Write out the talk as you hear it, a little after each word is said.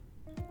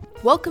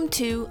Welcome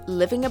to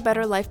Living a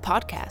Better Life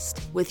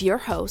podcast with your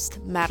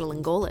host,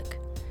 Madeline Golick.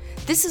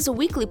 This is a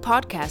weekly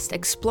podcast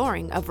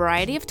exploring a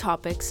variety of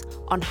topics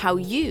on how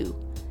you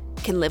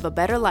can live a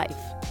better life,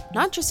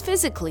 not just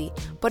physically,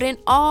 but in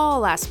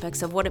all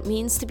aspects of what it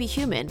means to be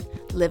human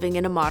living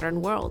in a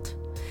modern world.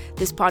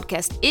 This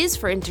podcast is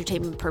for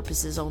entertainment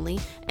purposes only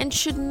and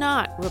should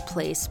not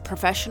replace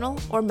professional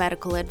or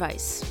medical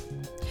advice.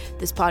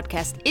 This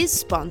podcast is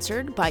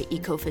sponsored by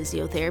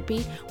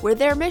Ecophysiotherapy, where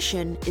their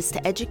mission is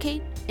to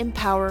educate,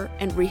 empower,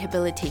 and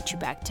rehabilitate you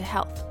back to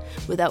health.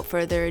 Without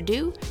further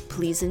ado,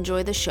 please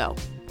enjoy the show.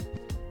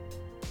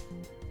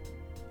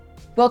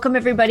 Welcome,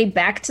 everybody,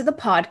 back to the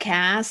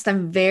podcast.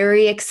 I'm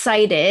very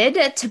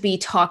excited to be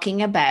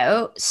talking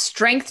about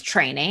strength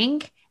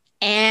training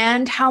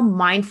and how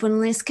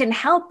mindfulness can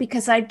help,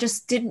 because I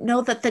just didn't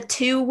know that the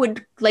two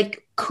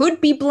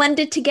could be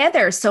blended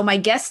together. So my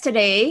guest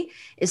today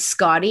is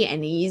Scotty,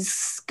 and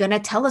he's going to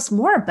tell us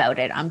more about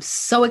it. I'm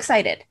so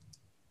excited.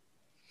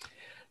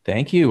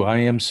 Thank you. I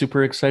am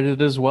super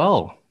excited as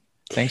well.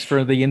 Thanks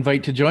for the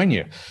invite to join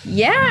you.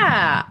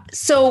 Yeah.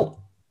 So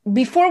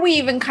before we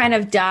even kind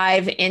of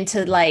dive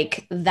into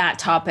that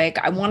topic,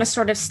 I want to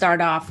sort of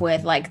start off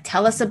with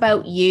tell us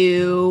about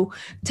you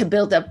to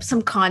build up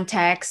some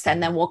context,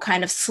 and then we'll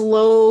kind of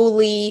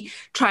slowly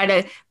try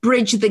to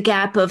bridge the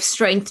gap of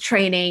strength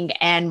training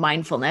and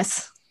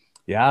mindfulness.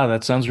 Yeah,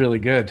 that sounds really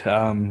good.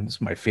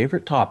 It's my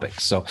favorite topic,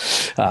 so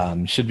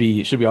should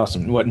be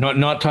awesome. What?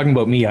 Not talking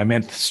about me. I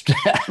meant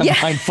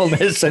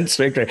mindfulness and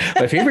strength training.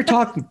 My favorite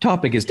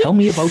topic is tell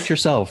me about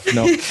yourself.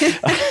 No,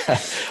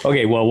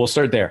 okay. Well, we'll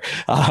start there.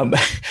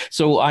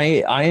 So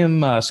I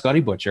am Scotty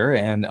Butcher,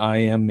 and I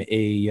am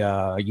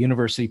a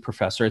university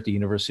professor at the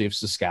University of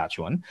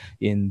Saskatchewan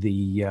in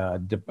the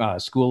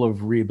School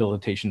of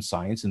Rehabilitation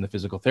Science in the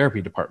Physical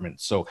Therapy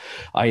Department. So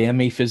I am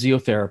a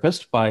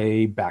physiotherapist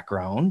by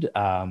background.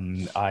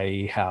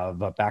 I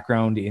have a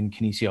background in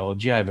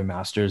kinesiology. I have a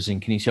master's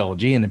in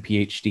kinesiology and a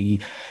PhD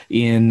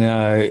in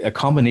a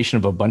combination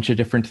of a bunch of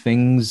different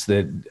things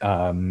that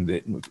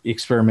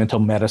experimental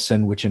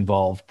medicine, which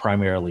involved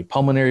primarily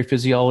pulmonary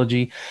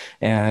physiology,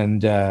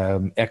 and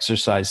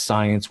exercise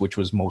science, which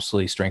was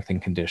mostly strength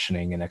and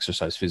conditioning and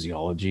exercise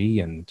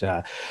physiology. And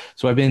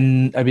so I've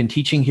been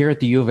teaching here at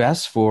the U of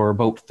S for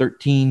about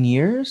 13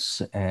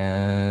 years,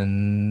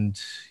 and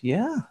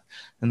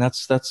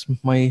that's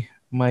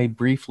my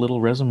brief little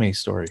resume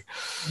story.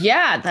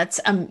 Yeah, that's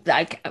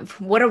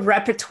what a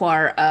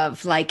repertoire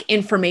of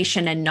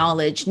information and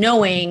knowledge,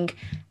 knowing,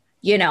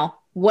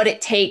 what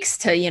it takes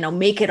to,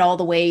 make it all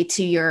the way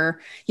to your,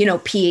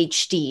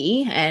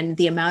 PhD, and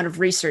the amount of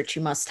research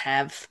you must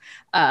have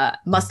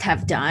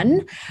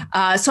done.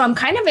 So I'm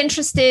kind of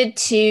interested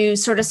to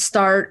sort of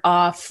start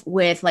off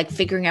with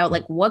figuring out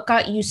what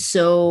got you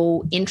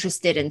so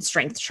interested in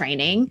strength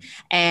training,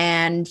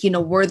 and,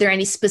 were there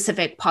any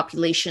specific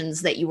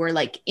populations that you were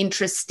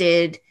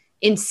interested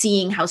in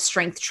seeing how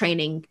strength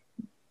training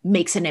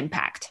makes an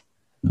impact?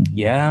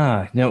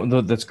 Yeah, no,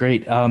 that's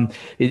great.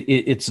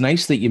 It's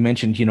nice that you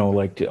mentioned,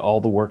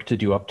 all the work to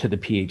do up to the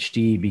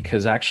PhD,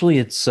 because actually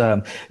it's,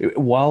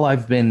 while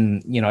I've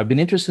been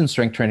interested in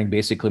strength training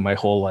basically my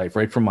whole life,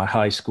 right from my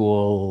high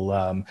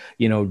school,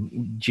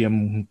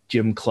 gym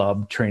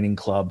club, training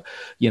club,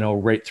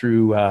 right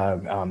through,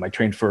 I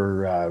trained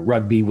for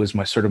rugby was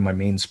my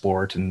main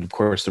sport. And of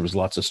course there was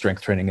lots of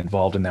strength training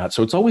involved in that.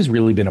 So it's always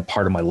really been a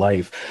part of my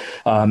life,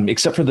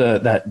 except for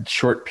that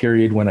short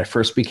period when I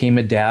first became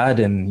a dad,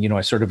 and,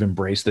 I sort of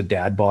embrace the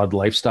dad bod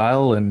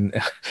lifestyle. And,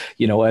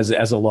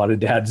 as a lot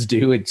of dads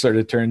do, it sort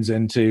of turns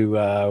into,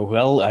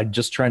 I'm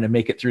just trying to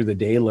make it through the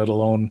day, let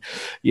alone,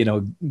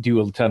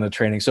 do a ton of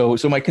training. So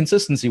my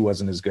consistency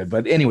wasn't as good.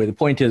 But anyway, the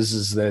point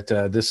is that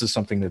this is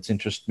something that's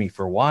interested me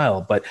for a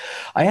while. But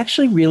I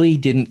actually really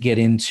didn't get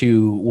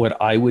into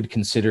what I would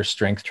consider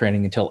strength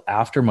training until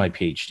after my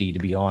PhD, to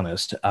be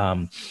honest.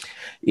 I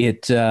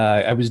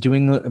was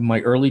doing,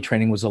 my early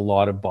training was a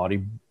lot of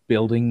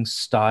bodybuilding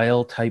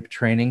style type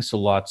training. So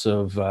lots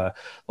of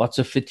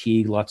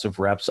fatigue, lots of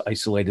reps,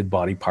 isolated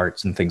body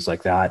parts and things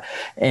like that.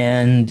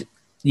 And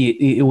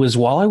it was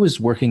while I was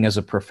working as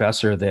a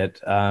professor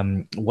that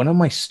one of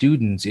my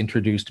students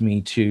introduced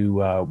me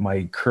to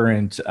my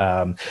current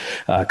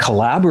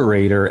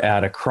collaborator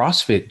at a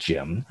CrossFit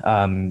gym,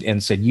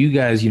 and said, you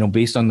guys,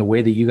 based on the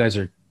way that you guys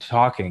are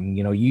talking,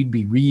 you'd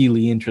be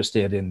really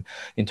interested in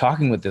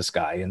talking with this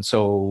guy. And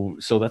so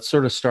that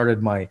sort of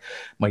started my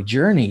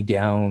journey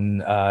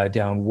down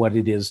what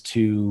it is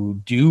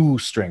to do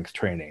strength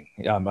training.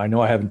 I know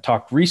I haven't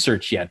talked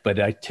research yet,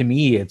 but to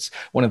me, it's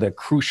one of the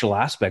crucial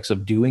aspects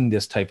of doing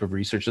this type of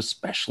research,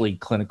 especially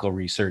clinical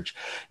research,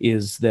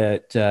 is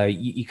that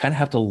you kind of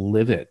have to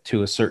live it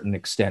to a certain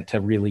extent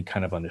to really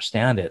kind of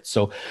understand it.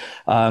 So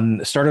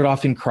started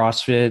off in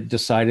CrossFit,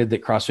 decided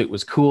that CrossFit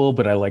was cool,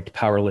 but I liked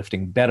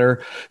powerlifting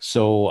better.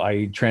 So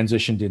I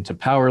transitioned into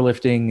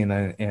powerlifting,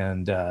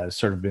 and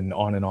sort of been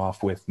on and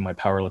off with my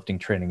powerlifting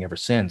training ever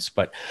since.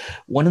 But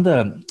one of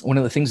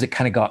the things that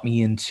kind of got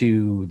me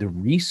into the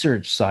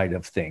research side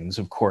of things,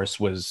 of course,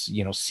 was,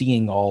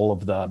 seeing all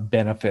of the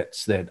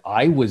benefits that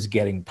I was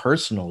getting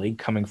personally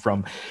coming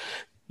from,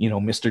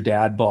 Mr.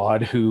 Dad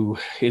Bod, who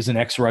is an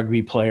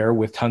ex-rugby player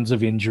with tons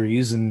of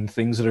injuries and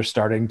things that are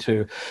starting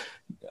to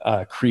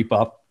creep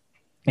up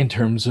in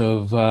terms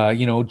of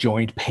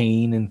joint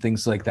pain and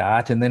things like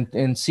that,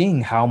 and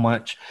seeing how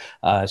much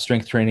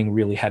strength training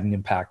really had an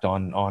impact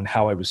on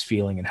how I was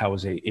feeling and how I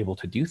was able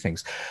to do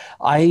things.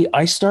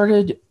 I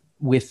started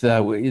with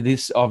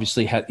this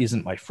obviously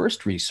isn't my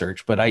first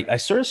research, but I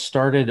sort of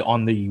started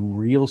on the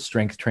real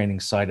strength training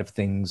side of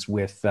things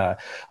with a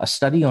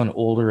study on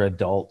older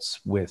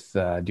adults with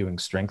doing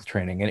strength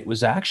training. And it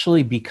was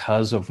actually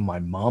because of my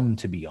mom,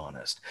 to be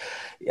honest.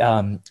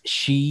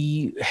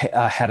 She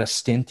had a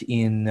stint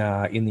in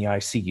the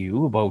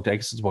ICU I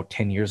guess it's about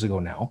 10 years ago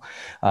now,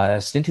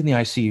 a stint in the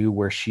ICU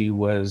where she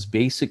was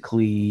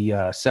basically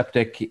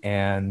septic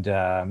and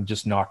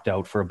just knocked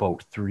out for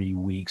about 3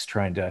 weeks,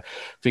 trying to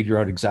figure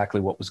out exactly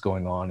what was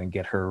going on and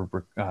get her,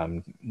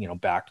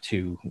 back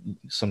to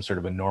some sort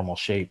of a normal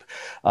shape.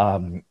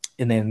 And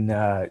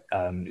then,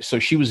 so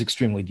she was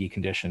extremely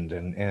deconditioned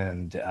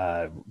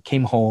and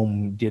came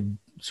home, did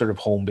sort of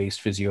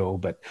home-based physio,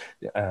 but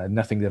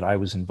nothing that I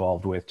was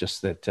involved with,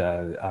 just that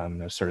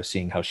sort of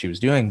seeing how she was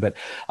doing. But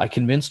I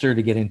convinced her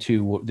to get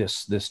into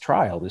this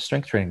trial, this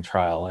strength training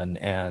trial.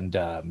 And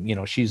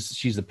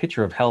she's a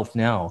picture of health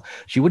now.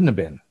 She wouldn't have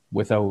been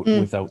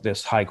without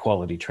this high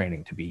quality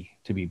training, to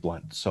be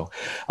blunt. So,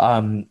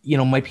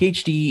 my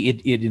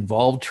PhD, it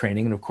involved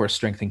training and of course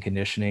strength and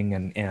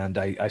conditioning. And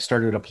I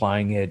started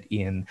applying it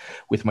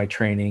with my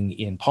training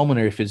in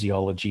pulmonary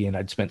physiology, and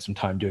I'd spent some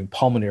time doing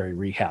pulmonary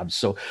rehab.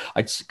 So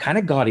I kind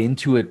of got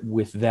into it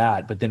with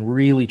that, but then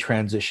really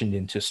transitioned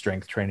into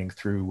strength training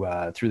through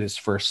this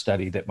first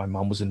study that my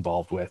mom was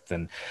involved with.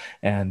 And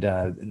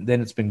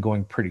then it's been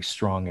going pretty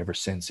strong ever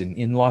since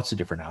in lots of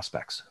different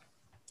aspects.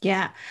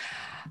 Yeah.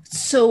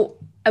 So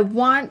I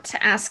want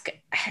to ask,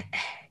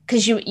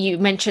 because you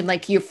mentioned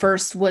like your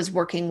first was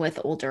working with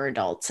older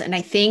adults. And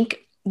I think,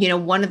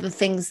 one of the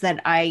things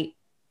that I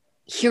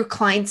hear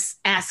clients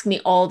ask me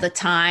all the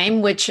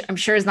time, which I'm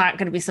sure is not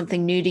going to be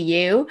something new to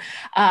you,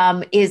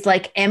 is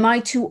like, am I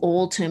too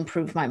old to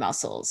improve my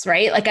muscles?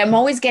 Right? Like I'm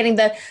always getting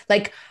the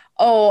like,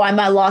 oh, I'm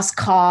a lost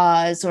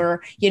cause,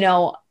 or,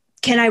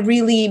 can I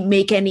really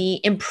make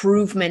any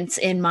improvements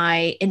in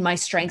my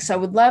strength? So I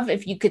would love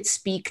if you could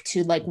speak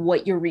to like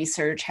what your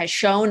research has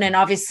shown. And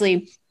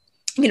obviously,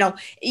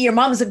 your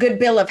mom's a good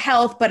bill of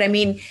health, but I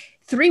mean,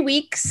 3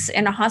 weeks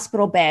in a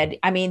hospital bed,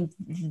 I mean,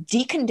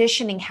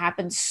 deconditioning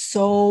happens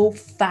so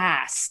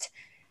fast.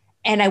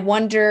 And I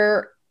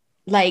wonder,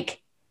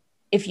 like,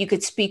 if you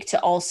could speak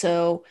to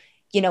also,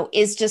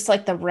 is just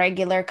like the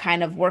regular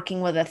kind of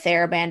working with a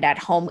TheraBand at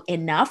home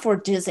enough, or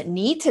does it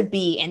need to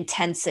be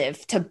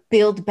intensive to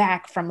build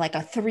back from like a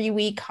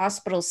 3-week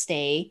hospital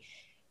stay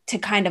to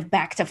kind of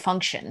back to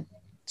function?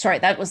 Sorry,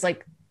 that was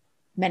like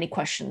many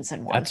questions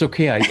in one. That's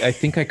okay. I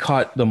think I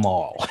caught them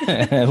all.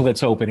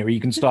 Let's hope anyway.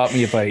 You can stop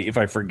me if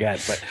I forget.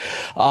 But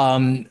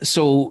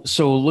so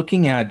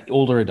looking at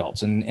older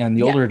adults and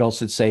the older adults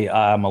that say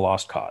I'm a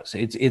lost cause,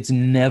 it's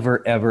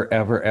never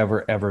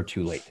ever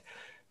too late.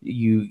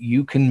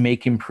 You can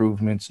make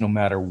improvements no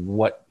matter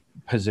what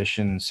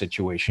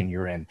situation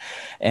you're in.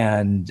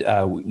 And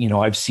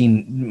I've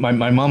seen my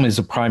mom is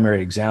a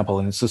primary example,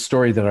 and it's a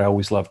story that I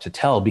always love to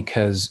tell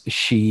because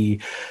she,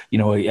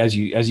 as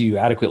you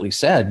adequately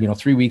said,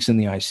 3 weeks in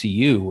the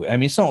ICU. I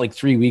mean, it's not like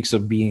 3 weeks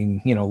of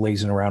being,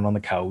 lazing around on the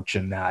couch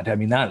and that. I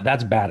mean,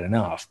 that's bad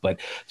enough,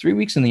 but 3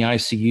 weeks in the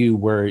ICU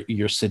where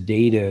you're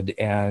sedated,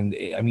 and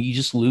I mean, you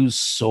just lose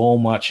so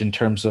much in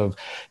terms of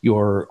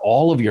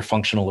all of your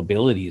functional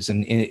abilities,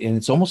 and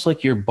it's almost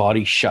like your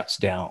body shuts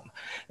down.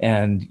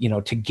 And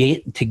to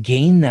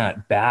gain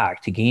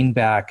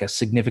back a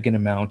significant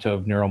amount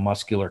of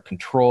neuromuscular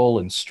control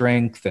and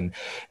strength and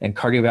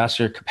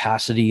cardiovascular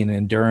capacity and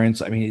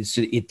endurance. I mean,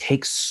 it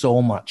takes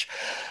so much.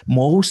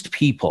 Most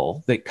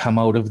people that come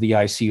out of the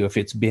ICU, if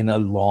it's been a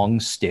long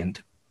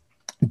stint,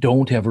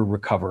 don't ever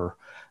recover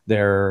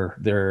their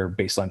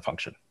baseline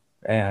function.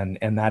 And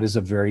that is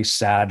a very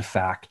sad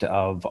fact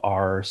of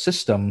our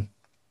system,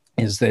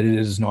 is that it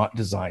is not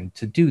designed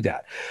to do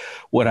that.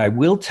 What I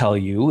will tell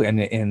you, and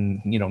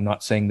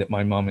not saying that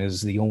my mom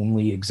is the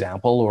only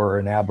example or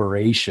an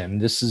aberration.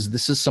 This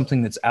is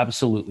something that's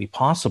absolutely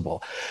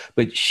possible.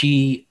 But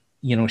she's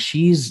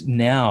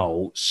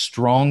now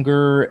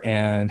stronger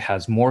and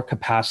has more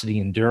capacity,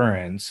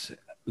 endurance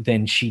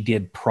than she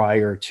did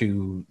prior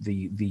to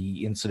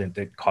the incident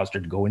that caused her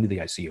to go into the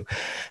ICU.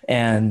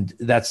 And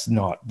that's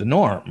not the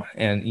norm.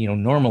 And,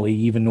 normally,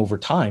 even over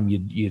time,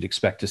 you'd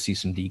expect to see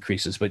some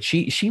decreases. But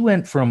she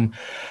went from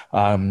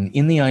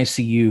in the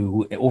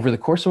ICU over the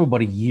course of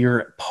about a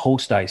year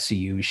post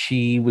ICU.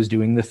 She was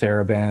doing the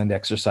TheraBand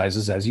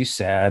exercises, as you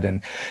said,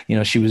 and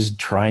she was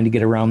trying to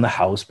get around the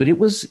house, but it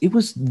was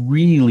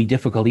really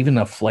difficult. Even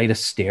a flight of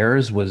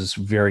stairs was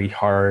very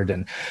hard,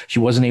 and she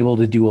wasn't able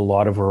to do a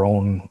lot of her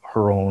own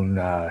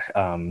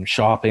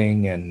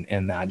shopping,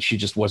 and that she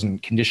just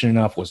wasn't conditioned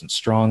enough, wasn't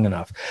strong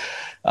enough.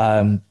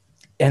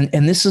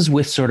 And this is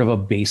with sort of a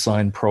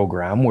baseline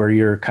program where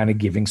you're kind of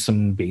giving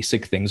some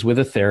basic things with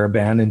a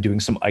TheraBand and doing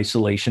some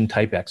isolation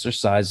type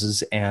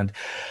exercises. And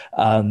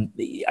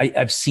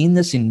I've seen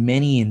this in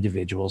many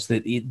individuals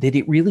that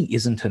it really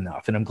isn't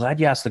enough. And I'm glad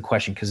you asked the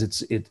question, because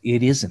it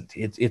isn't.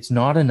 It's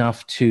not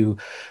enough to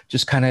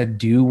just kind of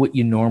do what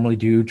you normally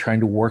do,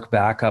 trying to work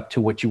back up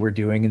to what you were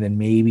doing, and then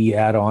maybe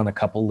add on a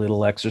couple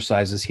little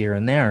exercises here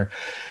and there.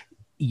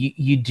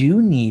 You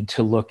do need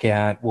to look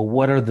at, well,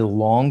 what are the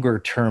longer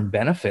term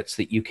benefits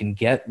that you can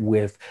get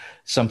with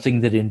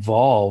something that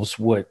involves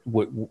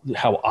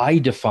how I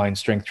define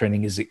strength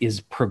training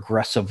is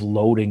progressive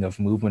loading of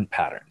movement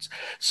patterns.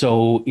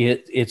 So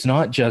it's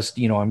not just,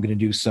 I'm going to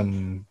do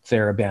some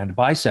TheraBand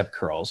bicep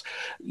curls.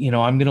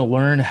 I'm going to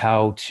learn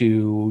how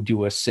to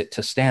do a sit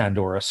to stand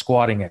or a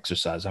squatting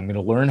exercise. I'm going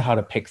to learn how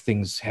to pick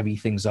heavy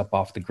things up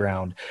off the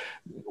ground,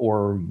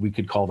 or we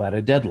could call that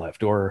a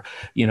deadlift, or,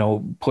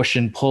 push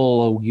and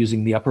pull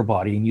using the upper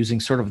body, and using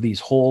sort of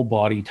these whole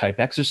body type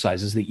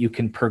exercises that you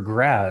can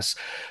progress.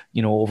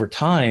 Over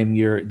time,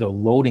 the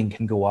loading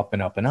can go up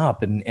and up and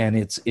up, and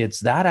it's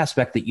that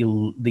aspect that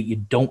you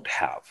don't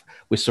have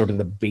with sort of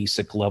the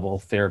basic level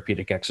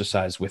therapeutic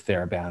exercise with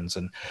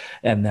TheraBands,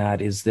 and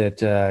that is that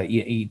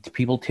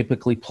people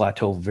typically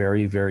plateau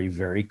very, very,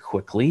 very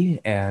quickly,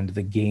 and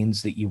the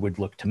gains that you would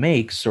look to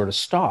make sort of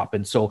stop.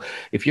 And so,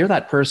 if you're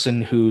that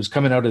person who's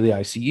coming out of the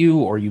ICU,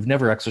 or you've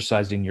never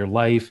exercised in your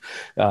life,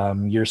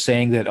 you're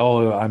saying that,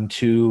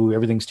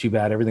 everything's too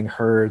bad, everything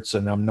hurts,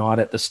 and I'm not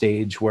at the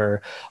stage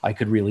where I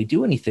could really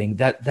do anything.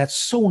 That's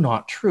so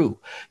not true.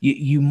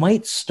 You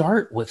might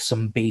start with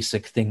some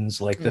basic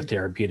things like the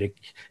therapeutic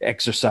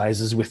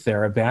exercises with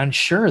TheraBand.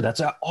 Sure,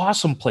 that's an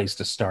awesome place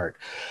to start.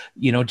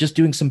 Just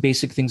doing some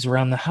basic things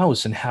around the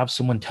house and have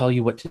someone tell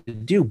you what to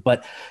do.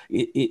 But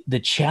the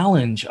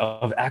challenge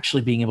of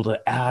actually being able to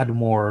add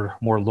more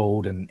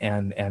load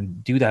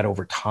and do that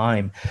over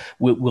time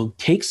will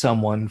take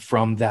someone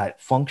from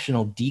that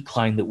functional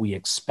decline that we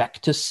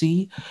expect to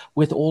see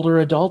with older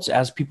adults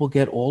as people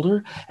get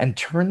older, and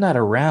turn that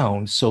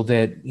around so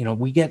that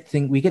we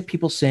get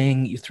people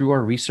saying through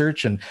our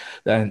research, and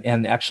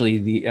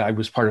actually I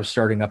was part of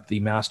starting up the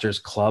Masters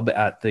Club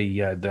at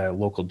the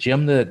local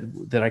gym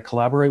that I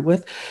collaborate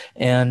with,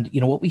 and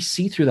what we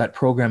see through that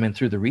program and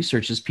through the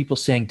research is people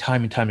saying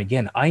time and time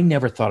again, I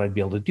never thought I'd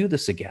be able to do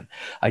this again.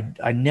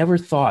 I never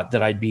thought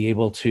that I'd be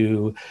able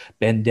to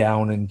bend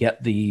down and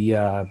get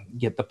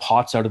the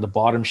pots out of the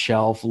bottom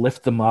shelf,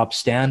 lift them up,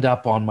 stand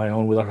up on my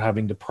own without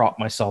having to prop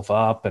myself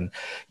up, and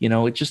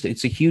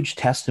it's a huge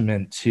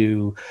testament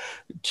to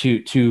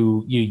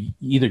you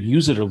either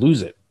use it or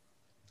lose it.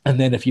 And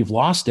then if you've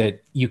lost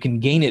it, you can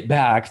gain it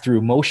back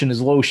through motion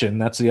is lotion.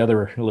 That's the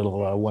other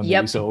little one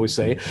that we always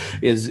say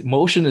is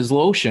motion is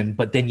lotion,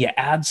 but then you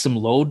add some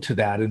load to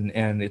that,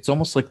 and it's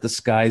almost like the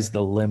sky's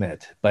the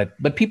limit.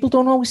 But people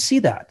don't always see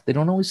that. They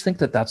don't always think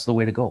that that's the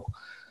way to go.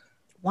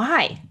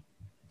 Why?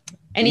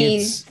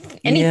 Any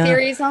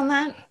theories on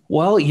that?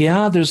 Well,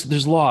 yeah,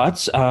 there's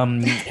lots.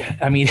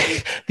 I mean,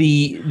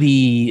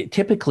 the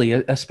typically,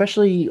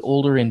 especially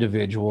older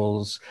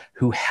individuals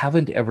who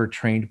haven't ever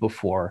trained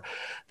before,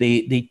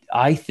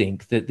 I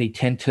think that they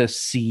tend to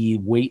see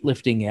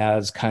weightlifting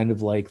as kind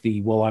of like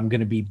I'm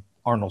going to be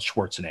Arnold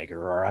Schwarzenegger,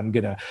 or I'm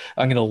gonna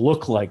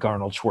look like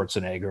Arnold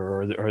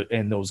Schwarzenegger,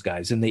 and those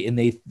guys, and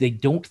they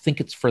don't think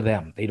it's for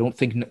them. They don't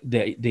think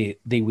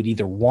they would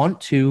either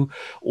want to,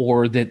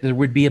 or that there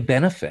would be a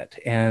benefit.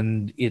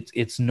 And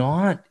it's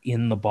not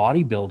in the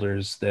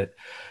bodybuilders that,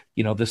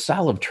 the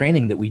style of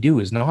training that we do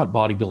is not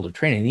bodybuilder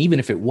training. And even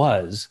if it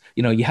was,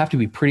 you have to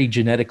be pretty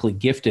genetically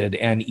gifted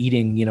and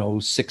eating,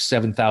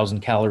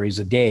 6,000-7,000 calories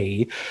a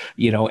day,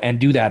 and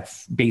do that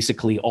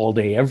basically all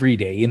day, every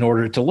day in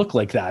order to look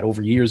like that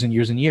over years and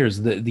years and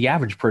years. The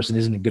average person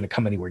isn't going to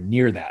come anywhere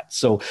near that.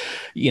 So,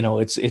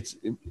 it's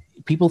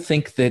people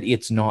think that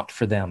it's not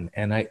for them.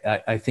 And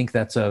I think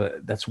that's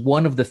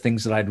one of the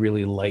things that I'd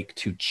really like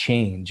to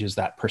change, is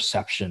that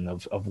perception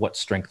of what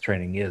strength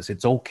training is.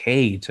 It's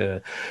okay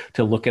to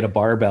look at a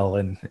barbell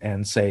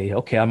and say,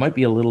 okay, I might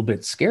be a little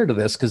bit scared of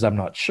this because I'm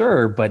not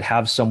sure, but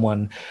have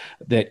someone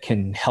that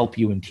can help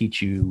you and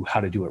teach you how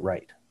to do it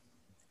right.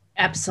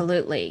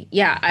 Absolutely.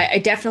 Yeah, I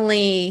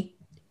definitely,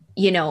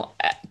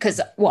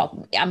 because,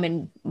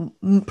 I'm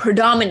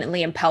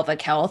predominantly in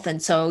pelvic health.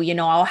 And so,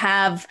 I'll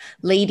have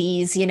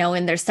ladies, in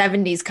their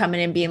 70s coming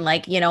in being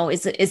like,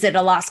 is it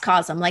a lost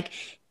cause? I'm like,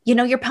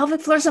 your pelvic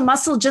floor is a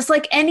muscle just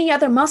like any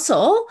other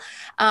muscle.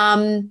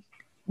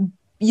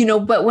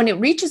 but when it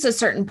reaches a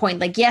certain point,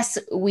 like, yes,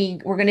 we're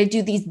going to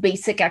do these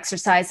basic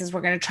exercises.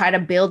 We're going to try to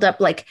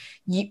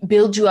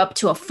build you up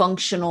to a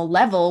functional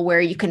level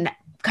where you can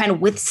kind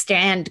of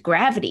withstand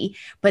gravity.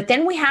 But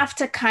then we have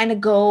to kind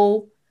of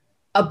go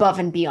above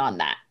and beyond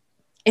that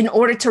in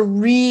order to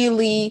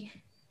really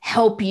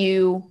help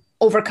you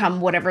overcome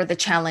whatever the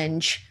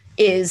challenge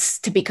is,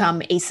 to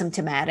become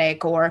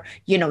asymptomatic or,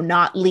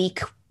 not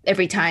leak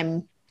every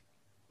time,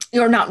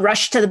 or not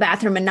rush to the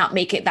bathroom and not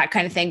make it, that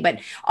kind of thing. But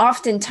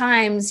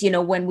oftentimes,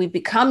 when we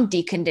become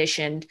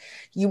deconditioned,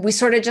 we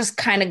sort of just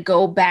kind of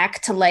go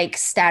back to like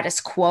status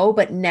quo,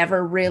 but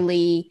never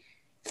really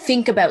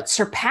think about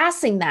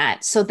surpassing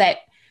that, so that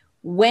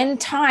when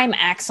time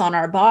acts on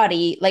our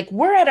body, like,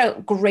 we're at a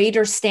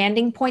greater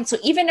standing point. So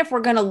even if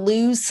we're going to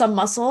lose some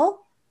muscle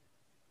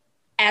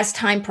as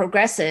time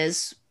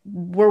progresses,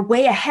 we're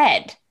way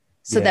ahead,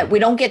 so that we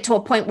don't get to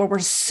a point where we're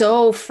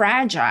so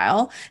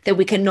fragile that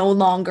we can no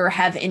longer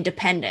have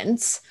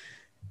independence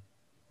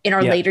in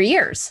our later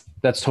years.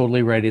 That's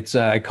totally right. It's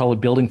I call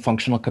it building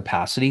functional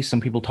capacity. Some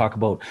people talk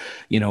about,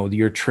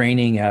 your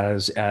training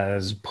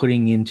as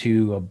putting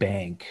into a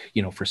bank,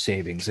 for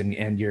savings,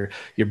 and you're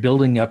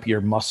building up your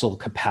muscle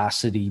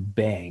capacity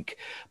bank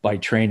by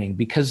training.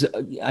 Because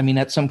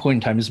at some point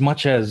in time, as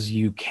much as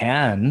you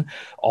can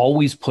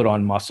always put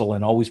on muscle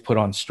and always put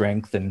on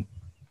strength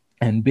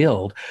and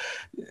build,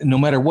 no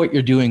matter what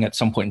you're doing, at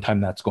some point in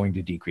time, that's going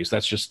to decrease.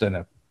 That's just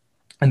a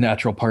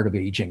natural part of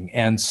aging.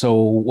 And so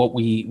what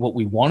we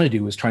want to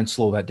do is try and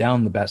slow that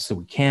down the best that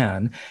we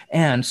can,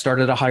 and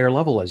start at a higher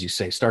level, as you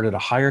say, start at a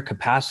higher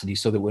capacity,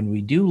 so that when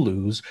we do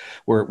lose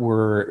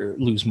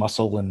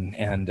muscle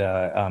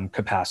and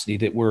capacity,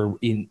 that we're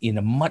in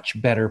a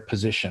much better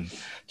position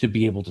to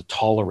be able to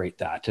tolerate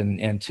that.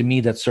 And to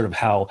me, that's sort of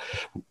how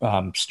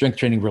strength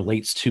training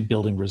relates to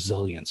building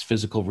resilience,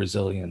 physical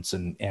resilience,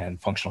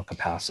 and functional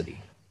capacity.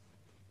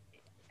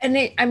 And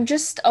I'm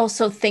just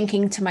also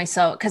thinking to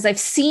myself, because I've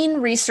seen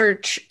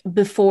research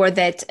before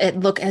that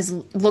has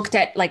looked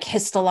at like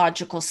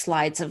histological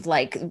slides of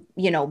like,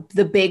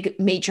 the big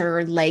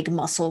major leg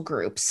muscle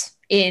groups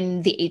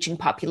in the aging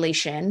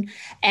population.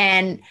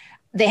 And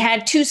they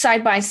had two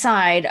side by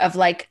side of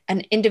like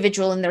an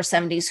individual in their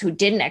 70s who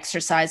didn't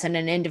exercise and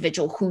an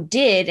individual who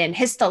did. And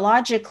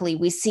histologically,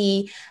 we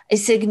see a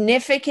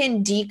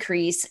significant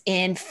decrease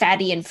in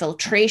fatty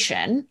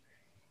infiltration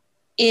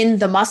in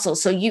the muscle.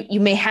 So you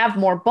may have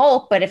more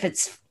bulk, but if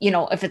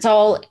it's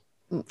all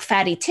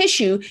fatty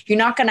tissue, you're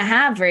not going to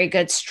have very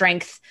good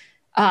strength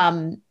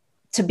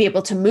to be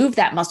able to move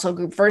that muscle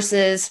group,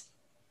 versus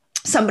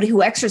somebody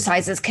who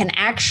exercises can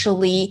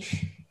actually,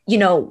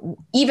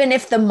 even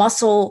if the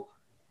muscle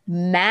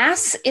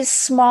mass is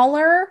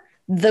smaller,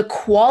 the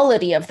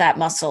quality of that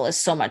muscle is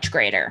so much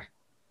greater.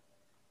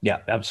 Yeah,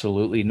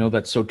 absolutely. No,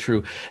 that's so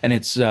true. And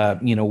it's,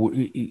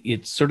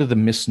 it's sort of the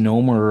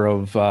misnomer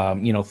of,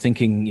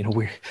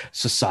 thinking,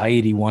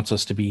 society wants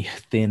us to be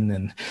thin,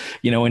 and,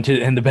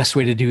 and the best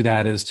way to do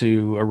that is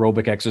to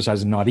aerobic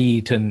exercise and not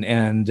eat.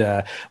 And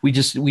we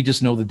just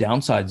know the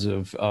downsides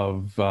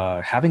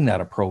of having that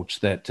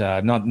approach, that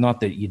not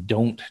that you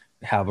don't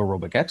have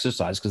aerobic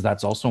exercise, because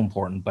that's also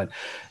important, but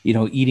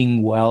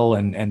eating well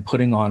and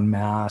putting on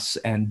mass,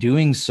 and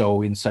doing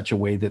so in such a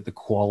way that the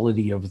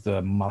quality of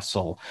the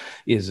muscle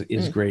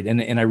is great.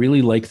 And I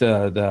really like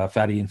the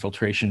fatty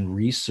infiltration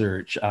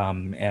research,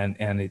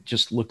 and it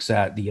just looks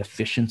at the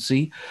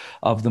efficiency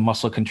of the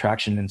muscle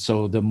contraction. And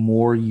so the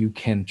more you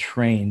can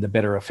train, the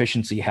better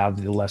efficiency you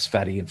have, the less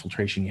fatty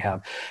infiltration you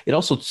have. It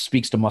also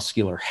speaks to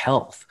muscular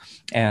health.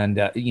 And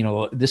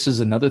this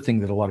is another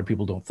thing that a lot of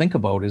people don't think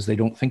about, is they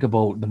don't think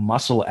about the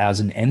muscle as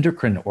an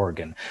endocrine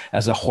organ,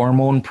 as a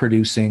hormone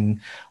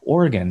producing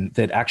organ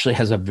that actually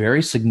has a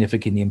very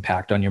significant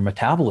impact on your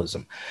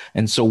metabolism.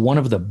 And so one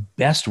of the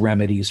best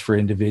remedies for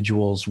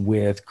individuals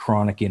with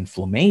chronic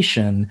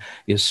inflammation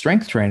is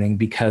strength training,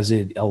 because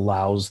it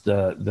allows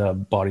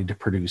the body to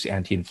produce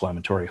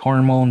anti-inflammatory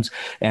hormones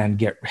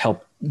and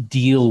help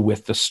deal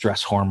with the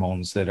stress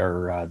hormones that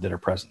are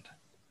present.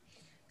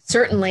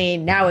 Certainly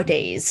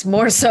nowadays,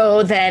 more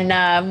so than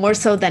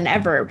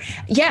ever.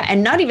 Yeah.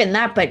 And not even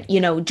that, but,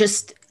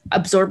 just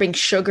absorbing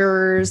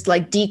sugars,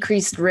 like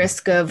decreased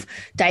risk of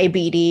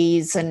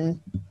diabetes,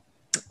 and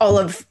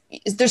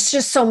there's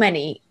just so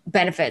many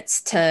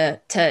benefits to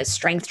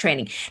strength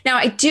training. Now,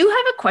 I do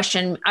have a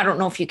question. I don't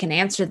know if you can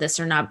answer this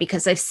or not,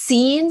 because I've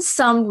seen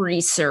some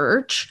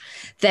research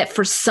that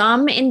for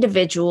some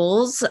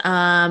individuals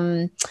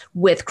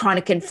with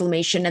chronic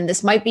inflammation, and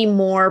this might be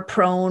more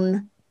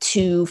prone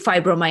to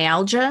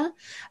fibromyalgia,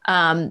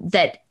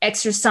 that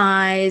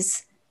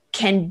exercise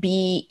can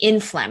be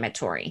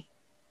inflammatory.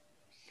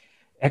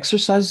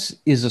 Exercise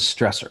is a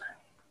stressor.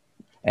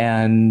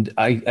 And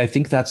I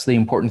think that's the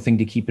important thing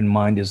to keep in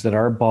mind, is that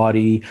our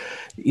body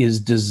is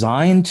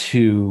designed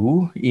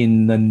to,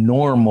 in the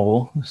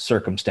normal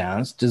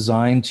circumstance,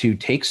 designed to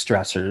take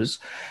stressors,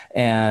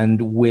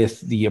 and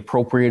with the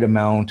appropriate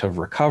amount of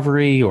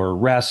recovery or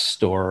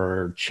rest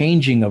or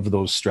changing of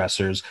those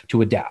stressors,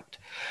 to adapt.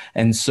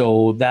 And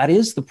so that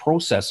is the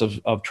process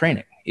of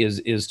training.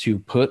 is to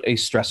put a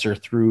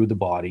stressor through the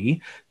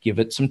body, give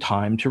it some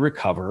time to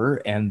recover,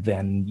 and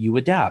then you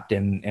adapt,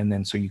 and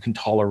then so you can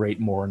tolerate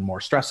more and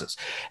more stresses.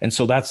 And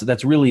so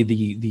that's really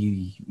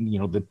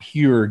the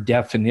pure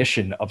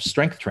definition of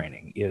strength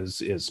training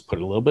is put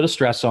a little bit of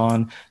stress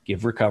on,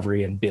 give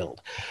recovery, and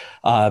build.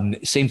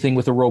 Same thing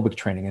with aerobic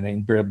training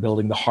and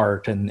building the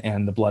heart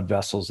and the blood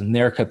vessels and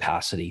their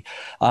capacity.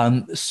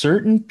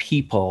 Certain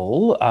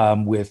people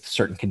with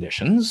certain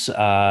conditions,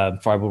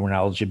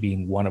 fibromyalgia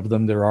being one of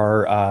them. There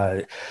are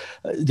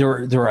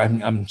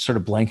I'm sort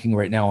of blanking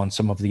right now on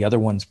some of the other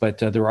ones, but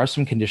there are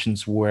some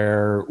conditions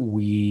where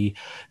we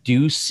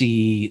do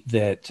see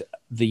that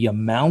the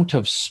amount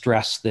of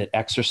stress that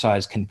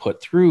exercise can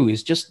put through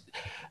is just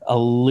a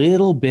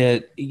little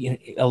bit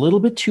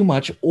too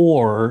much,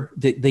 or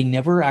they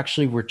never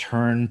actually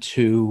return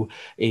to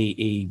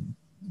a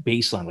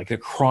baseline, like a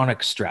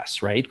chronic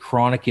stress, right?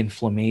 Chronic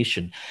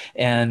inflammation.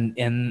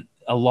 And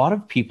a lot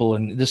of people,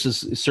 and this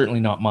is certainly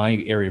not my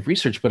area of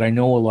research, but I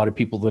know a lot of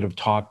people that have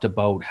talked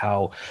about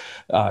how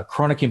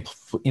chronic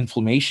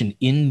inflammation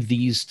in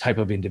these type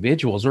of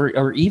individuals,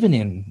 or even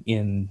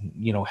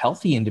in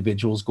healthy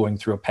individuals going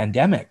through a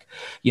pandemic,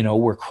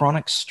 where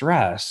chronic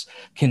stress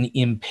can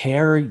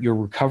impair your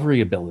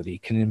recovery ability,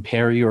 can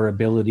impair your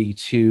ability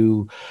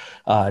to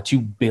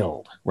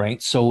build,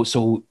 right?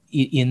 So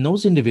in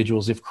those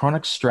individuals, if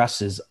chronic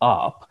stress is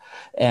up,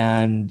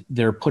 and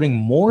they're putting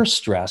more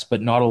stress but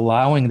not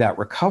allowing that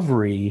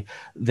recovery,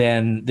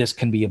 then this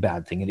can be a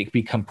bad thing, and it can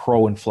become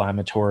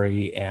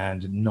pro-inflammatory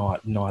and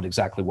not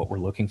exactly what we're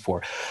looking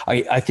for.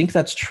 I think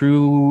that's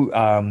true.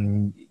 A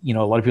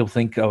lot of people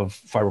think of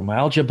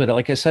fibromyalgia, but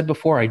like I said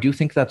before, I do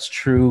think that's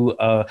true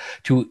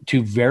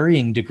to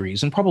varying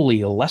degrees, and probably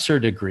a lesser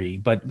degree,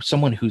 but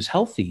someone who's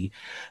healthy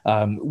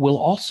will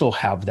also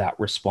have that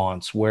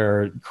response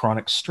where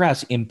chronic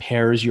stress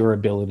impairs your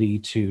ability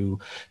to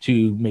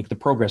make the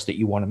progress that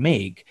you want to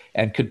make,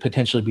 and could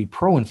potentially be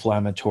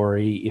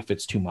pro-inflammatory if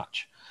it's too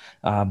much.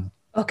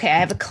 Okay, I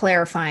have a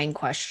clarifying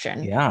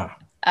question. Yeah.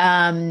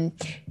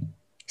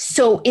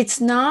 So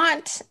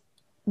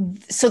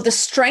the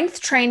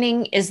strength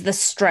training is the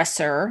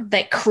stressor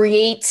that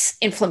creates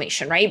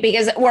inflammation, right?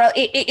 Because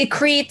it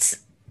creates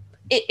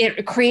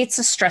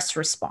a stress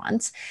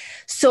response.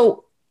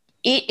 So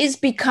it is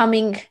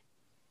becoming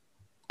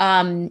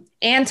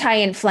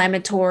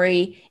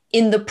anti-inflammatory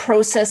in the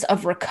process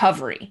of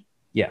recovery.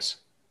 Yes.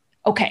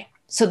 Okay.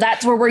 So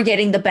that's where we're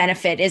getting the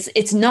benefit.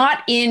 It's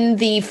not in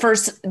the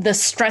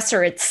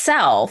stressor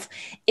itself.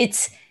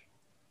 It's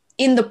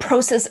in the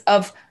process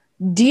of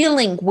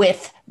dealing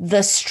with the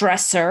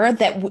stressor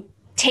that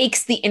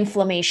takes the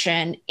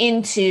inflammation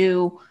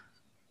into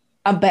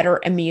a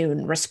better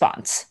immune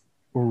response.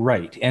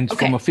 Right. And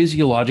from a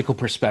physiological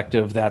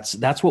perspective,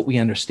 that's what we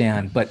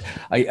understand. But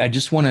I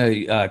just want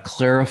to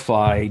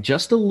clarify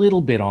just a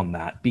little bit on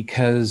that,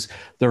 because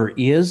there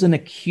is an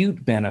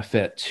acute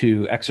benefit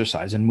to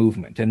exercise and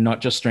movement, and not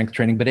just strength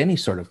training, but any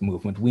sort of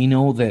movement. We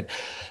know that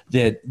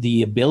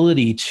the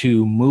ability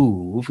to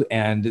move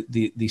and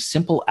the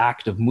simple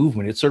act of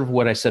movement, it's sort of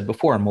what I said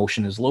before,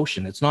 motion is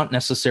lotion. It's not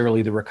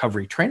necessarily the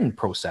recovery training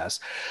process,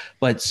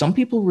 but some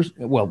people,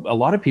 a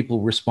lot of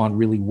people respond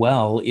really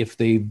well if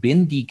they've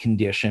been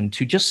deconditioned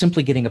to just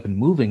simply getting up and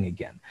moving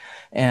again.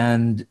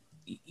 And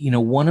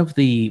one of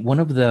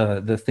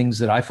the things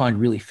that I find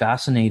really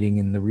fascinating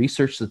in the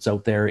research that's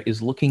out there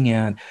is looking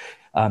at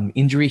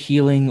injury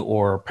healing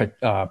or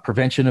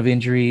prevention of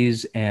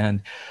injuries,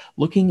 and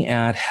looking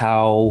at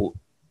how,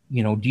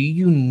 do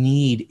you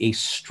need a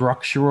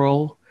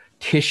structural,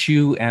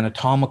 tissue,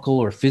 anatomical,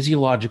 or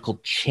physiological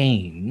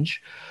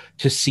change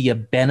to see a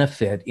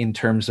benefit in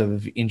terms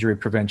of injury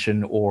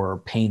prevention or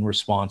pain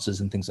responses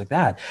and things like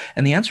that?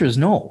 And the answer is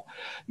no.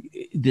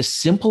 This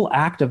simple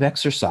act of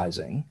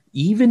exercising,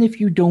 even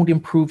if you don't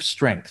improve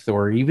strength,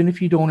 or even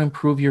if you don't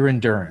improve your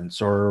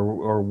endurance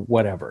or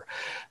whatever,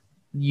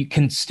 you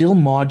can still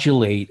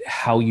modulate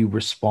how you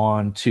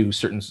respond to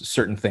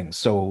certain things.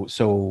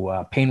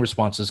 So pain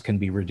responses can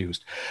be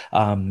reduced.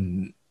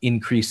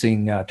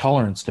 Increasing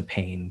tolerance to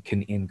pain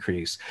can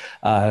increase.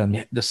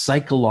 The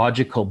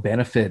psychological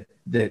benefit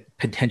that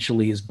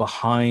potentially is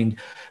behind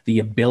the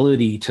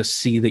ability to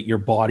see that your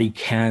body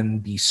can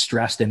be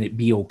stressed and it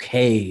be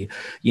okay,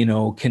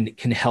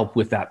 can help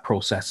with that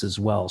process as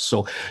well.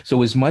 So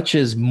as much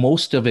as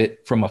most of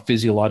it from a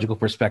physiological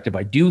perspective,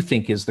 I do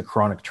think is the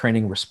chronic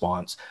training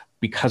response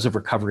because of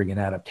recovery and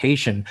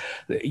adaptation,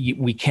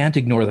 we can't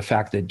ignore the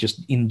fact that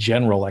just in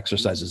general,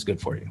 exercise is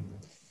good for you.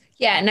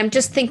 Yeah. And I'm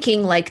just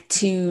thinking like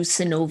to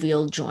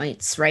synovial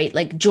joints, right?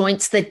 Like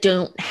joints that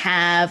don't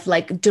have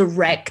like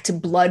direct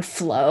blood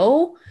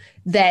flow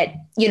that,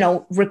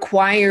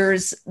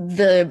 requires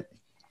the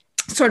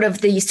sort of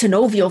the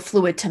synovial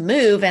fluid to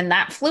move. And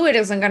that fluid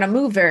isn't going to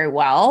move very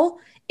well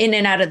in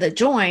and out of the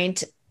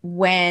joint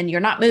when you're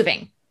not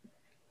moving.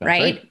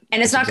 Right.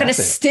 And it's not going to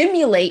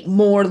stimulate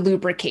more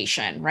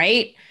lubrication,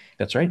 right?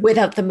 That's right.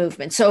 Without the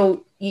movement.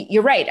 So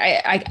you're right.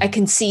 I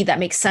can see that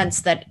makes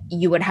sense that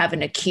you would have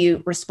an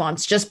acute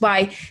response just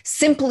by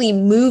simply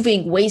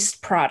moving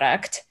waste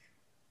product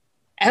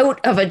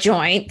out of a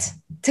joint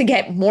to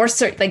get more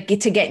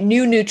to get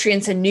new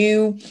nutrients and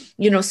new,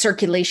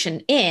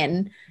 circulation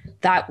in,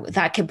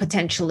 that can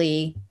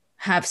potentially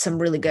have some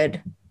really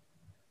good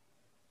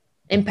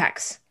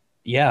impacts.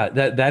 Yeah,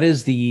 that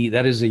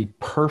is a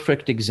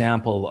perfect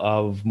example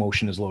of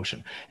motion is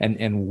lotion,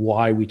 and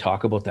why we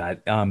talk about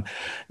that.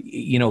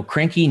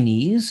 Cranky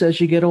knees as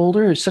you get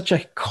older is such a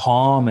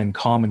common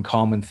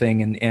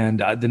thing, and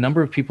the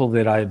number of people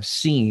that I've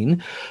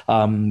seen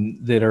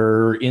that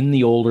are in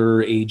the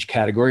older age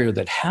category or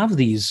that have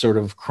these sort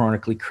of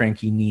chronically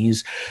cranky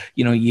knees,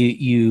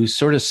 you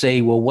sort of say,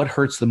 well, what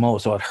hurts the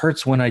most? Oh, it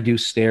hurts when I do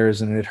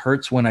stairs, and it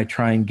hurts when I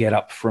try and get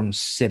up from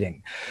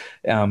sitting.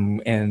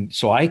 And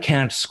so I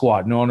can't squat.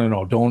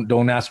 No.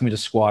 Don't ask me to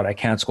squat. I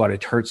can't squat.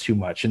 It hurts too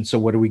much. And so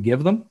what do we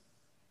give them?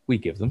 We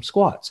give them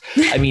squats.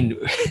 I mean,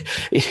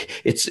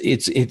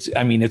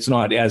 it's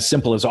not as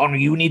simple as, oh, no,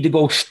 you need to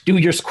go do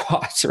your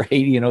squats, right?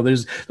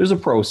 There's a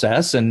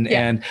process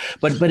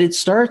but it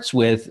starts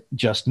with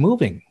just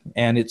moving,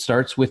 and it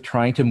starts with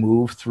trying to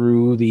move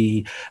through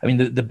the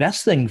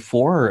best thing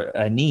for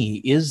a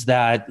knee is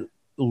that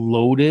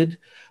loaded,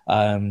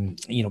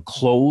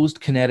 closed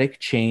kinetic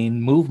chain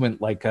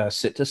movement, like a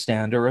sit to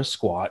stand or a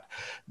squat,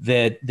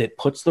 that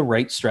puts the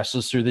right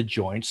stresses through the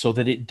joint so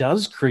that it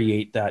does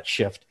create that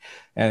shift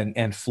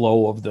and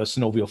flow of the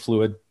synovial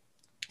fluid,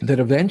 that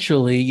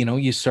eventually,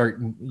 you start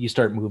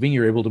moving,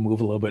 you're able to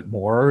move a little bit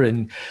more.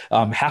 And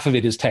half of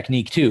it is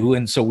technique too.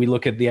 And so we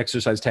look at the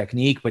exercise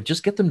technique, but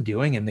just get them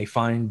doing. And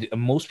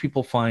most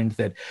people find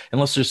that,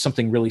 unless there's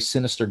something really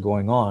sinister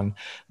going on,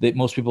 that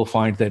most people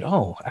find that,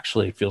 oh,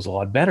 actually it feels a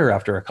lot better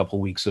after a couple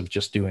of weeks of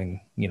just doing,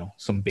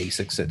 some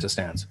basic sit to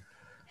stands.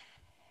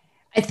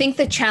 I think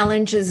the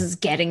challenge is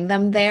getting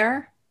them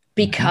there,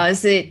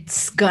 because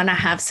it's going to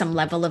have some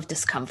level of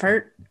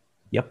discomfort.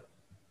 Yep.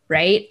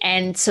 Right.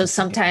 And so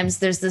sometimes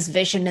there's this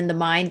vision in the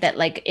mind that,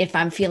 like, if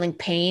I'm feeling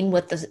pain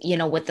with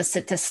the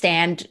sit to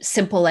stand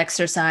simple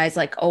exercise,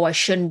 like, oh, I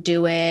shouldn't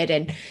do it.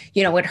 And,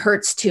 it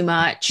hurts too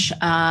much.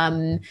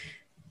 No,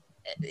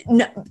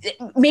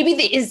 maybe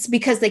it's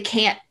because they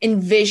can't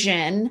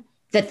envision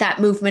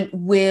that movement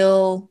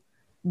will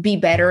be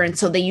better. And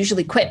so they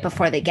usually quit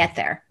before they get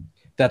there.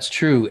 That's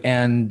true.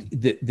 And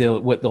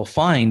what they'll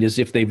find is,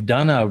 if they've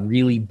done a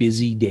really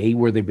busy day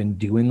where they've been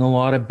doing a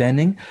lot of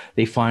bending,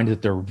 they find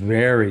that they're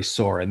very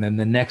sore. And then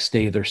the next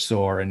day they're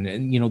sore.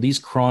 And these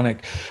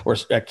chronic or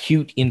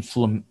acute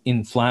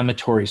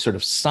inflammatory sort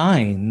of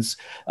signs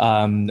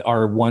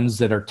are ones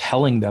that are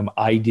telling them,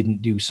 I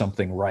didn't do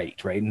something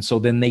right. Right. And so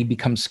then they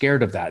become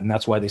scared of that. And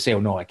that's why they say, oh,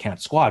 no, I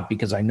can't squat,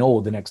 because I know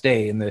the next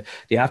day and the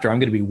day after I'm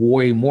going to be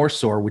way more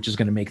sore, which is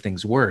going to make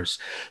things worse.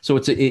 So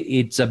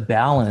it's a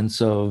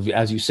balance of,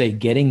 as you say,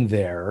 getting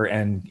there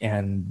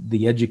and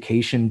the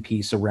education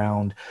piece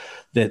around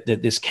that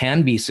this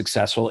can be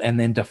successful, and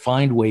then to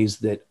find ways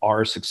that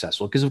are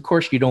successful. Because of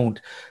course you don't,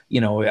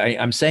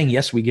 I'm saying,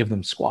 yes, we give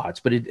them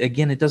squats, but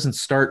it doesn't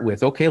start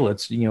with, okay,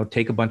 let's,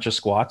 take a bunch of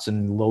squats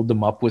and load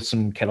them up with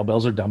some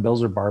kettlebells or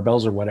dumbbells or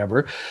barbells or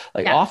whatever.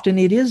 Often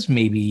it is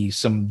maybe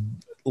some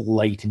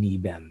light knee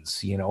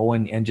bends,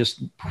 and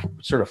just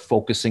sort of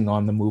focusing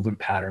on the movement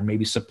pattern,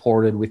 maybe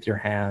supported with your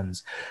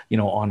hands,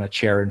 on a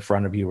chair in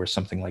front of you or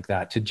something like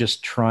that, to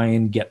just try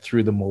and get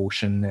through the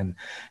motion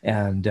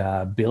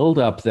and build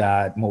up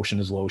that motion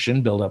is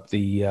lotion, build up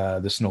the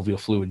synovial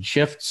fluid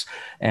shifts,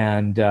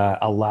 and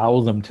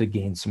allow them to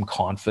gain some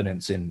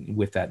confidence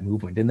with that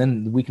movement. And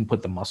then we can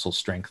put the muscle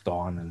strength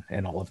on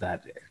and all of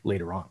that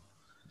later on.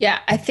 Yeah,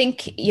 I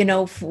think,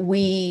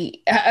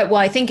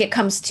 I think it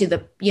comes to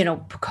the,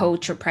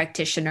 coach or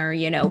practitioner,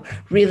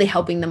 really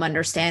helping them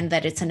understand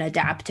that it's an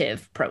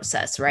adaptive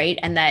process, right?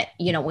 And that,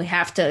 we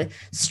have to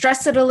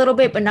stress it a little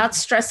bit, but not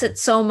stress it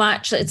so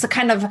much. It's a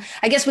kind of,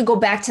 I guess we go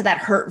back to that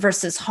hurt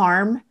versus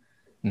harm,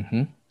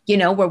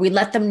 where we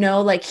let them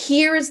know, like,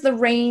 here's the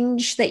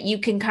range that you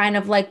can kind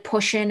of like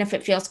push in if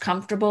it feels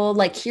comfortable.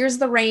 Like, here's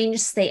the range,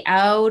 stay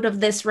out of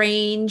this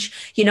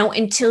range,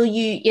 until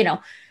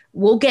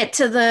we'll get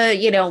to the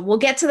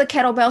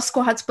kettlebell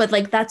squats, but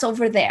like, that's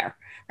over there,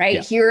 right?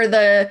 Yeah.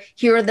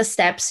 Here are the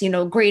steps,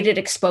 graded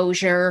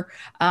exposure,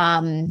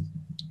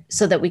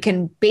 so that we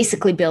can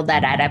basically build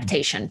that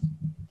adaptation.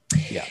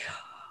 Yeah.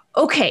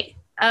 Okay.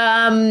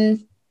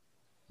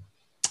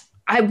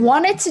 I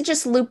wanted to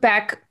just loop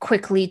back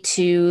quickly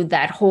to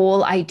that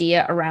whole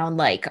idea around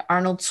like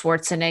Arnold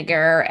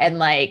Schwarzenegger and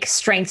like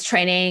strength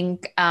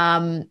training,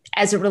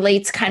 as it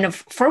relates kind of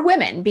for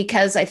women,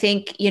 because I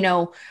think,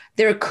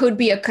 there could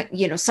be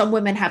some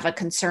women have a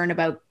concern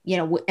about,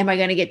 am I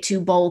going to get too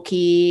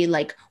bulky?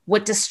 Like,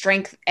 what does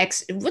strength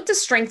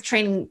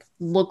training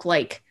look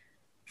like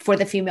for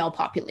the female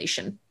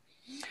population?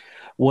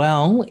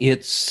 Well,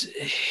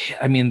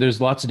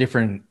 there's lots of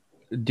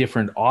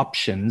different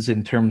options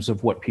in terms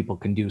of what people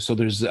can do. So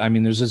there's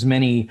as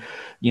many,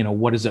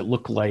 what does it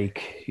look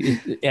like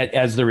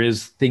as there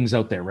is things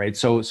out there, right?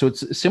 So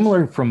it's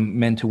similar from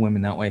men to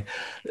women that way.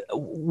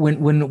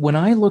 When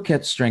I look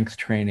at strength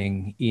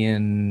training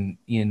in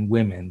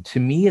women,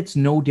 to me, it's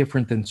no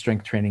different than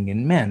strength training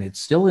in men. It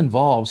still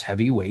involves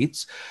heavy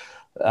weights,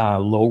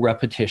 low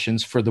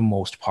repetitions for the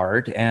most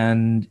part.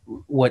 And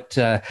what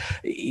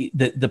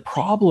the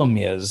problem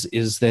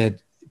is that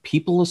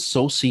people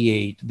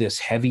associate this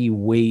heavy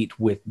weight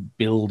with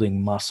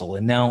building muscle.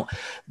 And now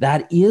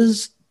that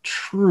is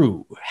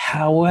true.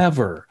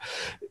 However,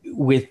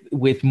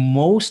 with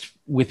most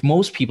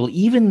people,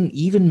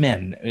 even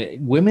men,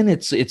 women,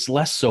 it's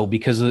less so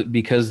because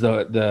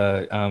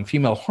the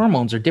female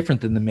hormones are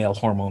different than the male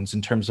hormones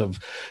in terms of,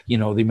 the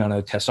amount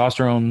of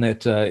testosterone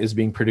that is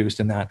being produced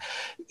in that.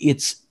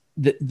 It's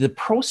the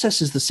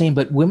process is the same,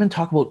 but women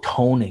talk about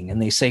toning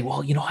and they say,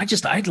 well,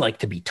 I'd like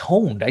to be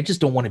toned. I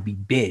just don't want to be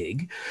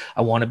big.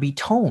 I want to be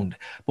toned.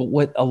 But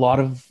what a lot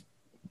of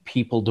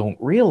people don't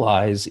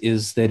realize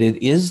is that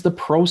it is the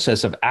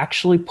process of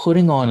actually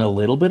putting on a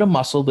little bit of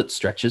muscle that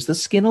stretches the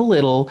skin a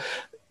little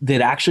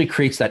that actually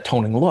creates that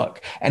toning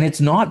look. And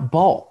it's not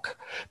bulk.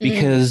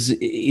 Because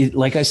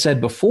like I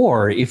said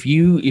before, if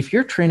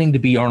you're training to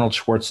be Arnold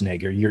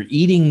Schwarzenegger, you're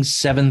eating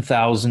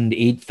 7,000,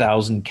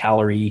 8,000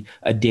 calorie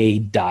a day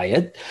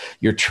diet,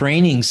 you're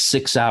training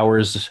 6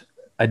 hours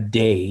a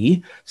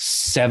day,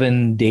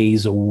 7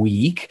 days a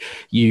week.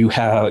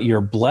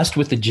 You're blessed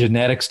with the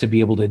genetics to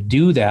be able to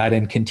do that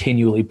and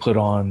continually put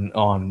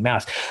on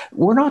mass.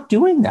 We're not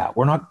doing that.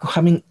 We're not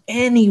coming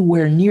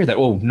anywhere near that.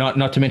 Oh,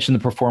 not to mention the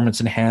performance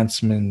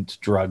enhancement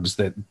drugs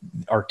that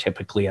are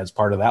typically as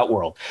part of that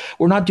world.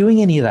 We're not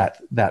doing any of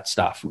that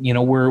stuff.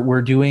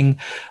 We're doing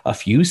a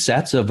few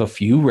sets of a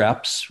few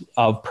reps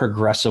of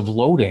progressive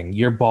loading.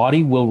 Your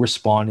body will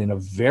respond in a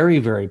very,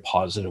 very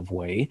positive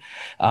way,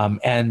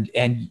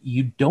 and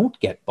you don't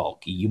get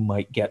bulky. You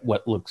might get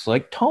what looks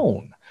like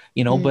tone,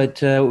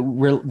 but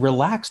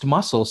relaxed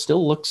muscle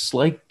still looks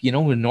like, a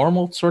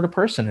normal sort of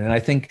person. And I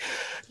think,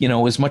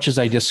 as much as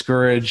I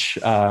discourage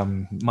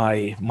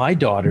my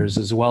daughters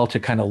as well to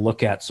kind of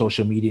look at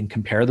social media and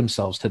compare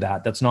themselves to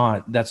that, that's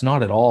not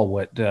at all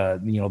what,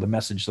 the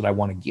message that I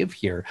want to give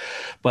here.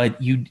 But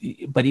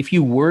if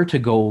you were to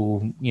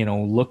go,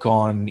 look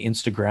on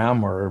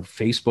Instagram or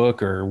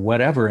Facebook or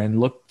whatever, and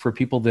look for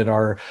people that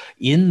are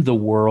in the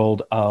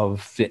world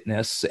of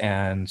fitness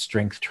and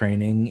strength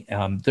training,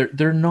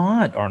 they're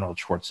not Arnold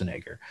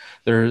Schwarzenegger.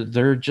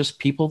 They're just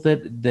people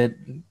that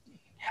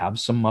have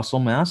some muscle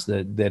mass,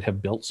 that have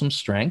built some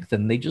strength,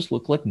 and they just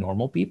look like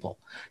normal people.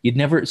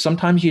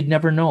 Sometimes you'd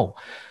never know,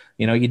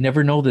 you'd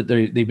never know that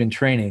they've been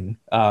training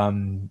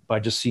by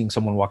just seeing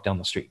someone walk down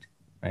the street.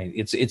 Right.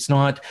 It's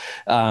not,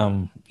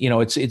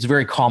 it's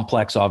very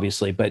complex,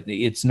 obviously, but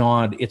it's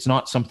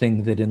not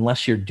something that,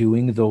 unless you're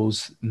doing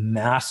those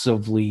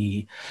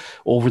massively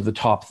over the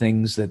top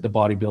things that the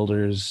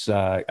bodybuilders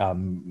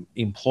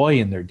employ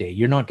in their day,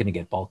 you're not going to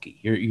get bulky.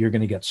 You're going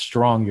to get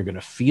strong. You're going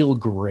to feel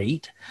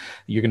great.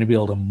 You're going to be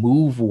able to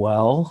move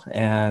well,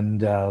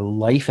 and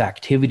life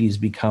activities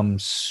become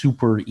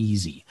super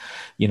easy,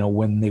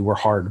 when they were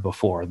hard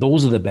before.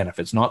 Those are the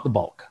benefits, not the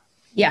bulk.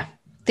 Yeah.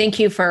 Thank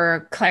you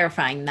for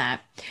clarifying that.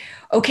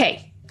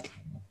 Okay.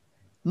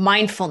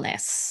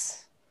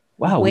 Mindfulness.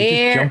 Wow. We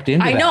just jumped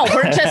into that. I know.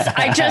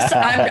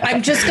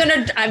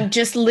 I'm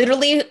just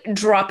literally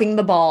dropping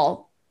the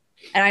ball,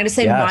 and I'm going to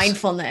say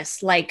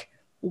mindfulness. Like,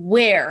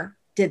 where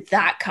did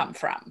that come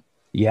from?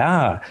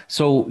 Yeah.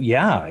 So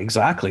yeah,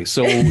 exactly.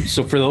 So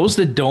for those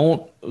that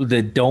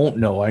don't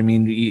know, I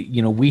mean,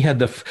 we had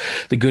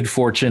the good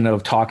fortune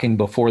of talking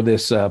before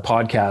this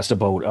podcast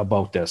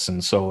about this.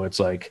 And so it's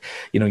like,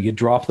 you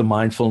drop the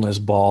mindfulness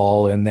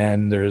ball, and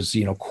then there's,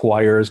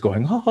 choirs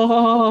going,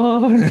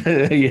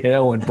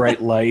 and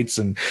bright lights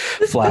and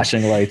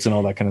flashing lights and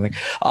all that kind of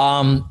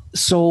thing.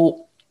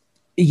 So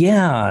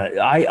yeah,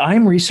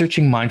 I'm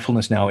researching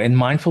mindfulness now, and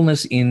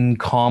mindfulness in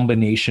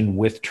combination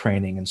with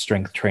training and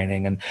strength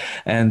training.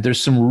 And there's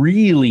some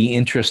really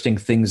interesting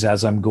things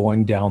as I'm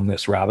going down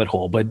this rabbit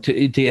hole. But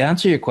to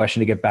answer your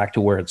question, to get back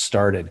to where it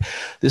started,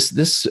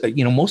 this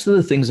most of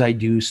the things I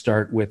do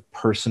start with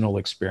personal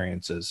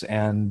experiences.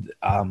 And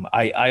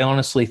I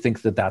honestly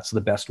think that that's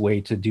the best way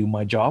to do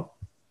my job,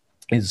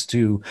 is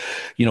to,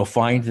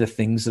 find the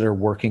things that are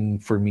working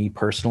for me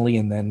personally,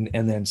 and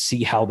then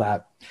see how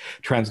that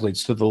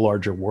translates to the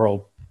larger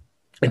world.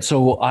 And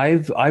so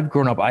I've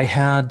grown up. I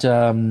had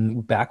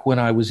back when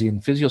I was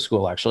in physio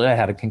school, actually, I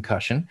had a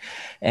concussion,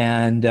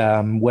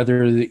 and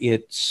whether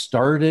it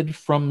started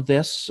from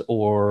this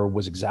or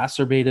was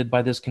exacerbated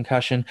by this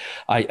concussion,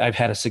 I've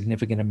had a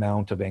significant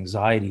amount of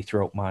anxiety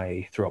throughout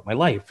my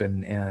life,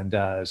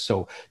 and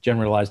so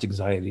generalized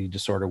anxiety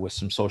disorder with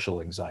some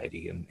social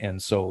anxiety,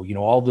 and so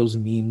all those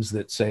memes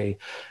that say,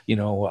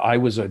 I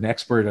was an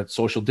expert at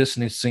social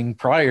distancing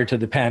prior to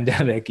the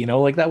pandemic,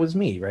 like that was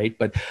me, right?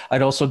 But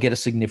I'd also get a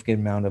significant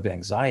amount of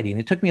anxiety. And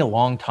it took me a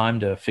long time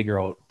to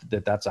figure out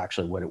that that's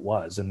actually what it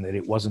was, and that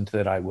it wasn't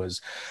that I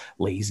was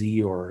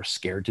lazy or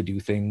scared to do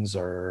things,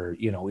 or,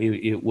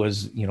 it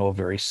was, a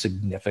very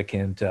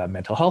significant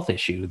mental health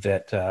issue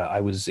that I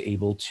was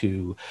able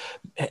to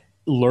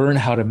learn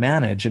how to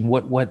manage. And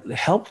what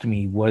helped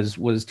me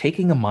was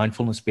taking a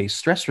mindfulness-based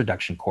stress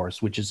reduction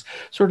course, which is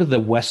sort of the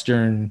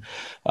Western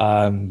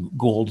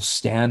gold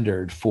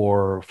standard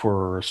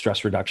for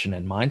stress reduction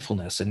and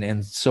mindfulness.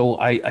 And so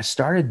I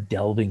started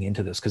delving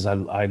into this because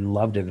I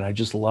loved it, and I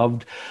just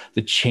loved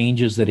the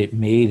changes that it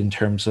made in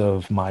terms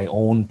of my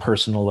own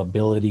personal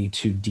ability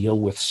to deal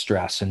with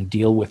stress and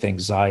deal with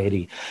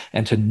anxiety,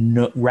 and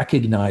to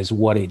recognize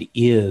what it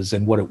is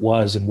and what it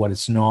was and what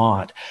it's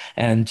not,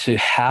 and to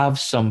have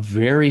some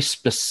very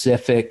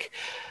specific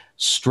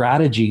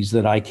strategies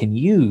that I can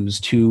use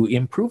to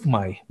improve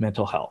my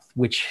mental health,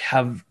 which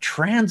have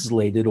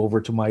translated over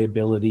to my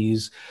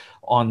abilities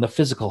on the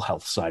physical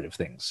health side of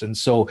things. And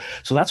so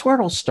that's where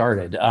it all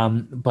started.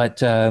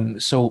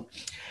 So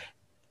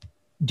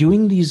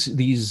doing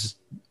these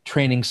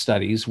training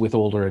studies with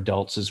older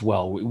adults as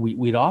well,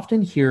 we'd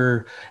often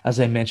hear, as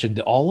I mentioned,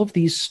 all of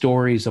these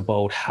stories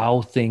about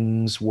how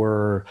things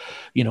were,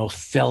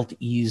 felt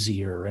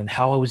easier and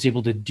how I was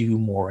able to do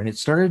more. And it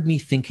started me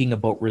thinking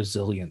about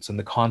resilience and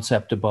the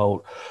concept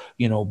about,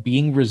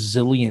 being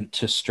resilient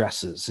to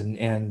stresses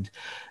and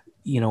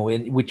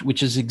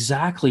which is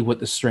exactly what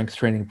the strength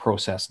training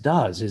process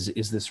does,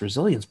 is this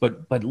resilience.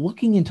 But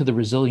looking into the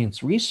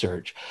resilience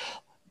research,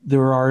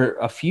 there are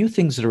a few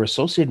things that are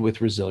associated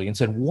with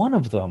resilience, and one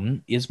of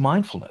them is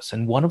mindfulness.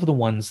 And one of the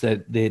ones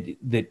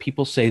that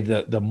people say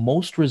the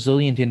most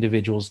resilient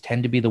individuals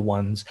tend to be the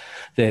ones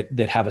that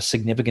have a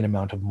significant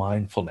amount of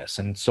mindfulness.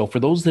 And so for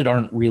those that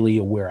aren't really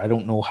aware, I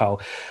don't know how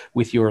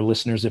with your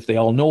listeners, if they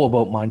all know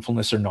about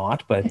mindfulness or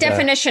not, but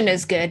definition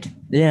is good.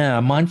 Yeah,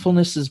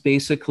 mindfulness is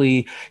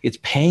basically, it's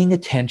paying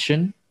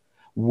attention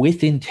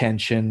with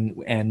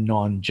intention and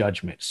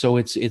non-judgment. So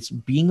it's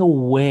being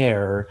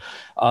aware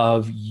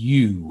of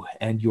you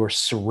and your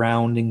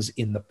surroundings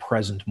in the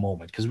present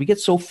moment, because we get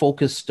so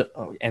focused,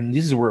 and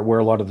this is where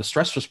a lot of the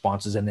stress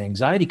responses and the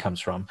anxiety comes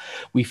from.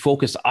 We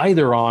focus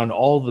either on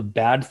all the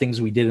bad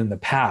things we did in the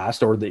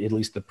past, or at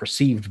least the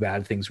perceived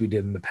bad things we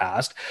did in the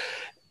past,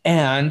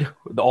 and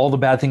all the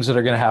bad things that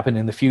are going to happen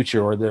in the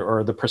future,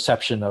 or the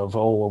perception of,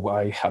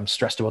 I'm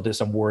stressed about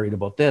this, I'm worried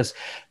about this,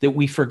 that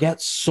we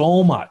forget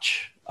so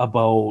much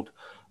about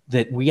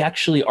that we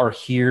actually are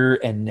here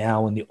and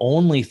now, and the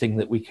only thing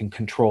that we can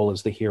control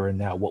is the here and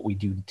now, what we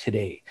do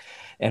today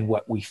and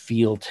what we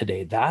feel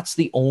today. That's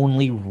the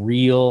only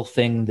real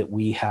thing that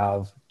we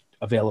have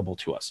available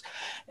to us.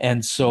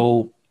 And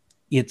so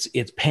it's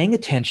paying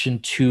attention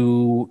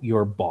to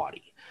your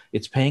body.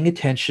 It's paying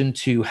attention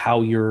to how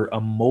your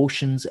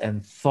emotions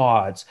and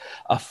thoughts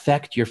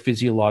affect your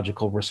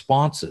physiological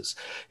responses.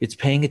 It's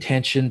paying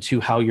attention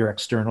to how your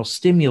external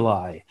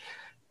stimuli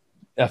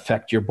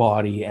affect your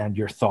body and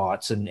your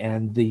thoughts,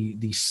 and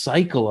the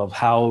cycle of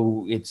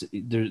how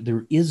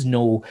there is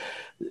no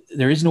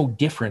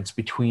difference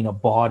between a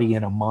body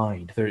and a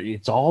mind.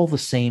 It's all the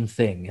same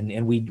thing.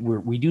 And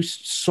we do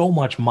so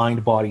much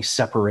mind body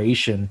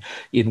separation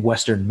in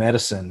Western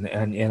medicine,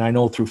 and I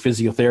know through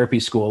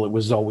physiotherapy school it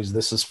was always,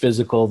 this is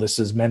physical, this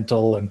is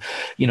mental, and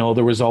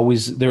there was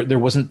always there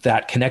wasn't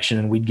that connection,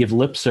 and we'd give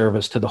lip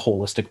service to the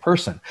holistic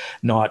person,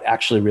 not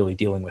actually really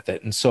dealing with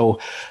it. And so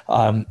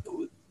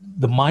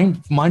the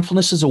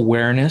mindfulness is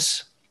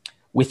awareness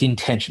with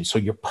intention. So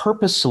you're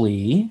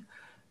purposely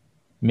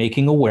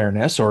making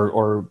awareness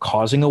or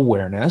causing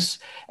awareness,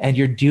 and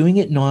you're doing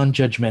it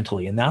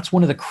non-judgmentally. And that's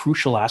one of the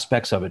crucial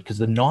aspects of it, because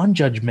the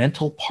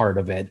non-judgmental part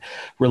of it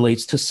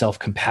relates to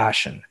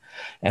self-compassion.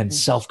 And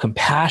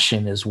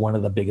self-compassion is one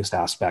of the biggest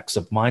aspects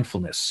of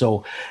mindfulness.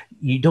 So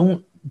you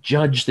don't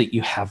judge that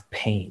you have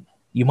pain.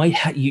 You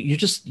might you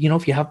just,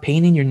 if you have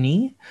pain in your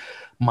knee,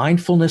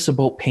 mindfulness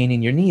about pain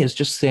in your knee is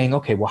just saying,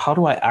 okay, well, how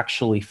do I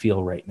actually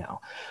feel right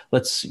now?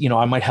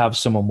 I might have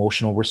some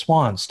emotional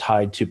response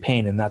tied to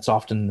pain. And that's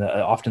often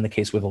the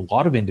case with a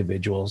lot of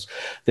individuals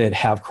that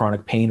have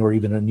chronic pain or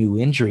even a new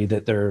injury,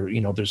 that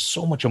there's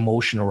so much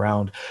emotion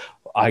around,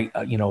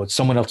 it's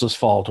someone else's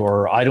fault,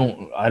 or I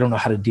don't know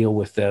how to deal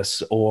with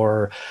this,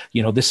 or,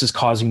 this is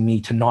causing me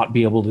to not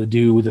be able to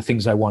do the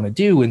things I want to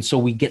do. And so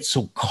we get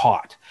so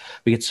caught,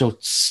 we get so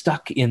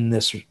stuck in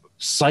this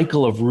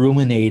cycle of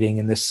ruminating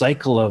and this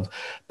cycle of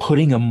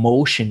putting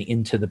emotion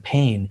into the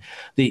pain,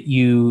 that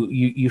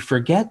you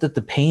forget that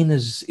the pain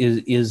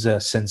is a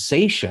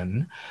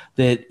sensation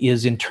that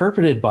is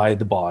interpreted by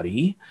the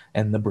body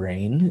and the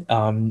brain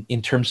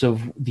in terms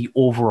of the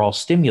overall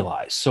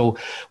stimuli. So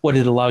what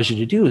it allows you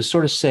to do is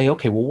sort of say,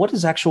 okay, well, what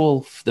is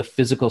the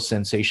physical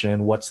sensation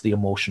and what's the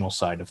emotional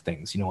side of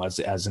things,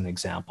 as an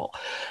example.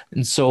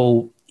 And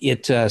so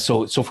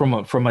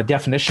from a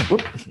definition,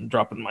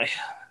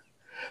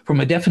 from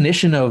a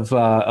definition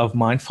of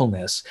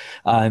mindfulness,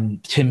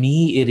 to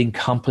me, it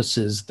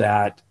encompasses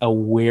that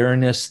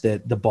awareness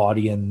that the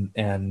body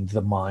and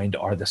the mind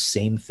are the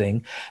same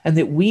thing, and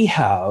that we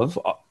have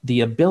the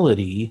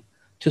ability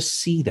to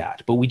see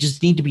that, but we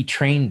just need to be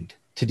trained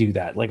to do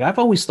that. Like I've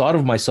always thought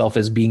of myself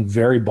as being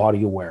very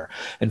body aware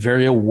and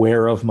very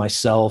aware of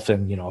myself.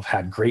 And, you know, I've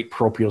had great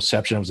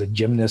proprioception. I was a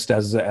gymnast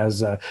as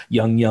a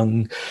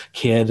young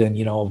kid, and,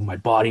 you know, my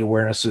body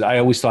awareness, I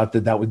always thought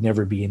that would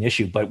never be an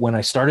issue. But when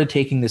I started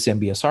taking this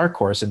MBSR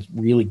course and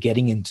really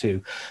getting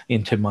into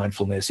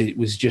mindfulness, it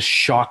was just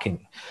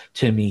shocking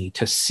to me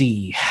to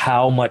see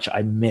how much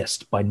I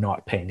missed by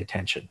not paying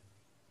attention.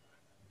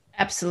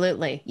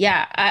 Absolutely.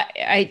 Yeah.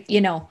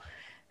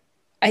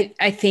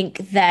 I think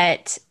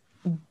that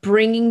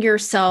bringing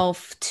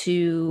yourself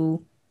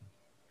to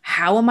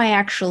how am I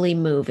actually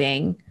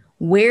moving?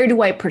 Where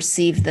do I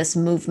perceive this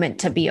movement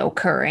to be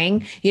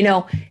occurring? You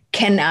know,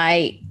 can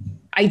I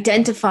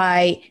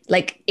identify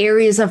like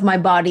areas of my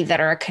body that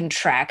are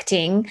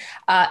contracting?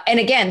 And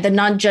again, the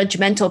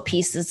non-judgmental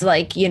piece is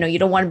like, you know, you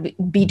don't want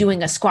to be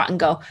doing a squat and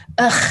go,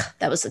 ugh,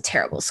 that was a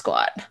terrible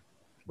squat.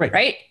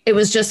 Right. It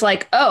was just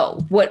like,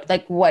 oh, what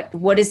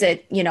is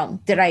it? You know,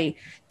 did I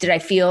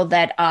feel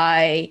that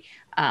I,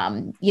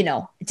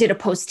 did a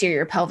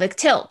posterior pelvic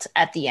tilt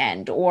at the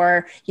end,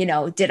 or, you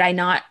know, did I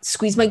not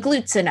squeeze my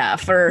glutes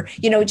enough, or,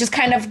 you know, just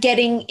kind of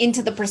getting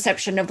into the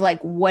perception of like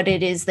what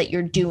it is that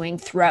you're doing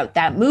throughout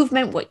that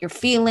movement, what you're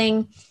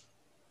feeling,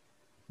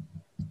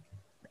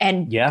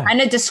 and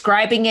kind of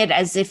describing it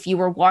as if you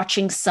were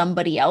watching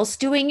somebody else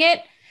doing it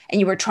and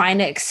you were trying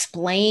to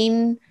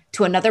explain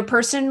to another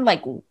person,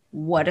 like,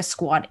 what a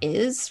squat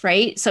is,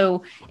 right?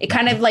 So it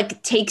kind of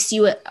like takes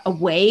you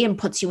away and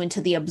puts you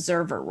into the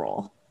observer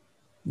role.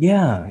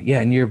 Yeah.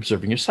 And you're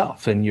observing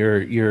yourself, and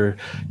you're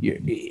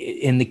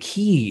and the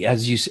key,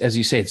 as you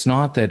say, it's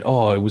not that,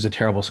 oh, it was a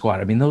terrible squat.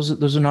 I mean,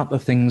 those are not the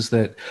things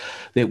that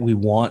we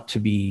want to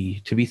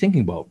be thinking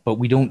about, but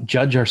we don't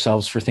judge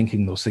ourselves for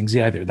thinking those things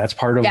either. That's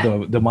part of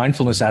the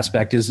mindfulness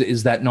aspect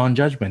is that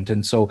non-judgment.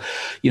 And so,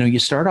 you know, you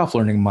start off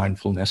learning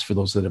mindfulness, for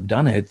those that have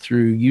done it,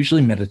 through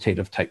usually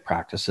meditative type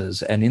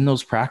practices. And in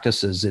those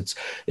practices,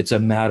 it's a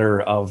matter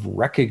of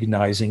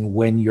recognizing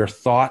when your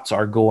thoughts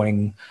are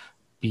going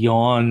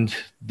beyond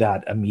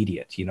that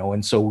immediate, you know.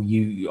 And so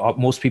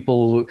most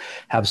people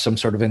have some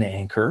sort of an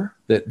anchor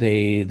that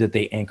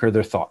they anchor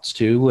their thoughts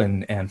to.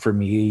 And for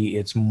me,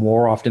 it's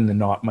more often than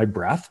not my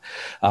breath.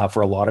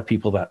 For a lot of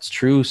people, that's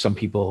true. Some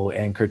people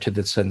anchor to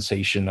the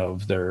sensation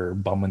of their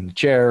bum in the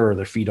chair or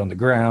their feet on the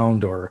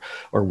ground or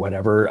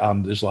whatever.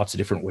 There's lots of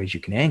different ways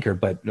you can anchor,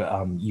 but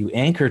you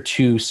anchor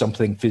to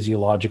something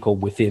physiological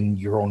within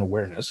your own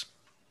awareness,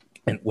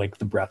 and like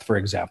the breath, for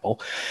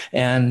example.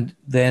 And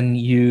then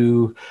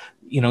you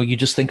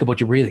just think about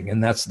your breathing,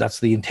 and that's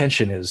the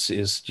intention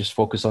is just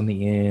focus on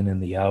the in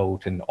and the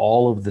out and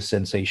all of the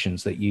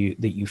sensations that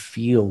you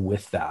feel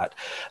with that.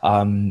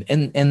 And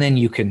then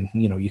you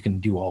can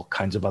do all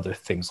kinds of other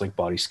things like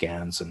body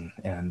scans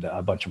and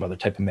a bunch of other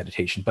type of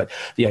meditation. But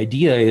the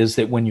idea is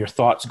that when your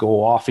thoughts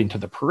go off into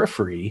the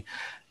periphery,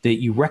 that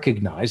you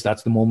recognize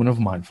that's the moment of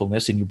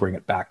mindfulness, and you bring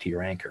it back to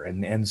your anchor.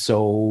 And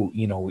so,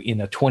 you know,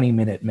 in a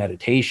 20-minute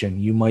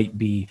meditation, you might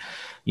be,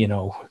 you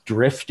know,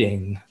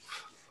 drifting,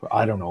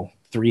 I don't know,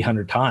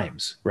 300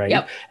 times, right?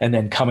 Yep. And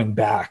then coming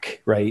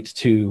back, right,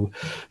 to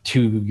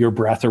your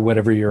breath or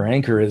whatever your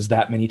anchor is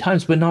that many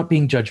times, but not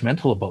being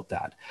judgmental about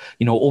that.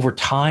 You know, over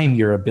time,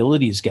 your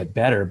abilities get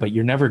better, but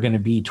you're never going to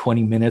be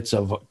 20 minutes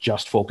of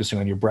just focusing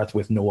on your breath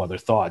with no other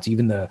thoughts.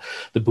 Even the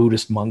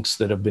Buddhist monks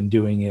that have been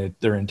doing it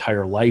their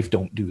entire life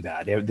don't do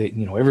that.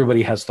 You know,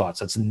 everybody has thoughts.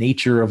 That's the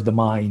nature of the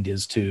mind,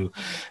 is to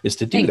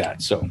do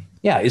that. So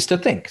is to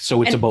think.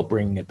 So it's about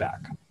bringing it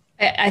back.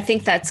 I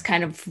think that's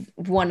kind of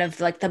one of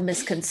like the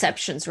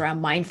misconceptions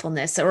around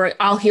mindfulness. Or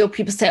I'll hear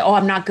people say, oh,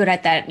 I'm not good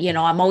at that. You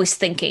know, I'm always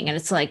thinking. And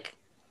it's like,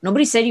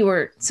 nobody said you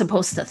were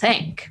supposed to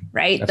think,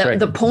 right?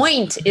 The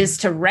point is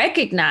to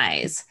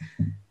recognize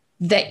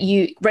that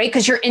right?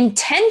 Because you're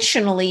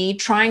intentionally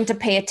trying to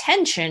pay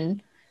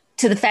attention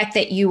to the fact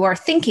that you are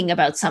thinking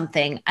about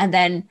something, and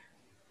then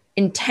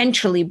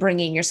intentionally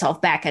bringing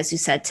yourself back, as you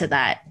said, to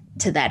that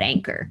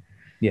anchor.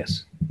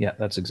 Yes. Yeah,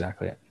 that's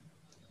exactly it.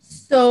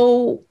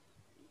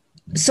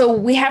 So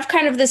we have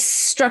kind of this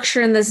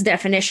structure and this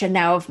definition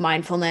now of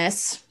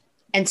mindfulness.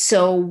 And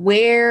so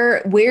where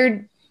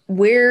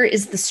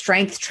is the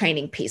strength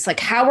training piece? Like,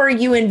 how are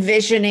you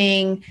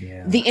envisioning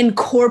the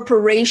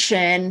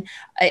incorporation?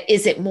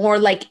 Is it more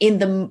like in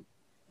the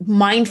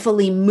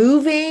mindfully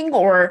moving,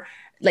 or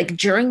like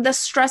during the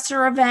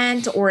stressor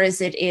event, or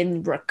is it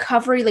in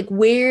recovery? Like,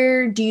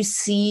 where do you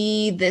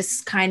see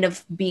this kind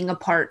of being a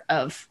part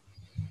of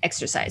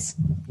exercise?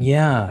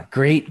 Yeah,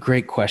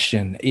 great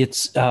question.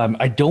 It's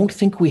I don't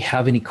think we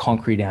have any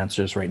concrete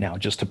answers right now,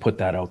 just to put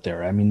that out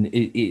there. I mean,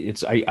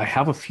 I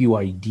have a few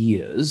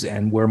ideas,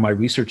 and where my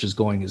research is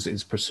going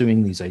is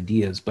pursuing these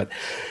ideas. But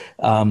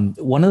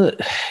one of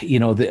the, you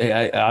know,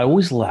 I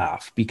always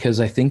laugh because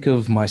I think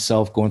of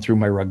myself going through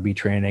my rugby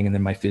training and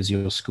then my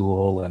physio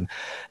school and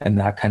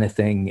that kind of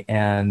thing.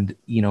 And,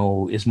 you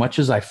know, as much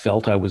as I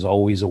felt I was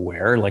always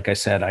aware, like I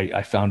said,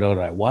 I found out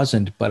I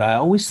wasn't, but I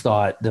always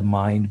thought the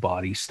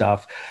mind-body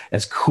stuff,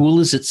 as cool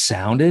as it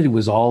sounded, it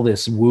was all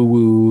this woo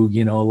woo,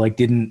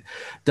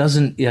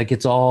 doesn't like,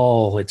 it's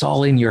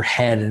all in your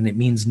head and it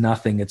means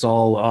nothing. It's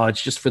all,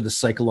 it's just for the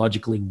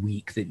psychologically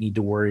weak that need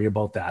to worry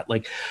about that.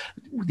 Like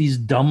these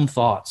dumb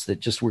thoughts that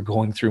just were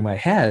going through my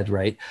head,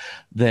 right?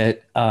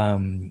 That,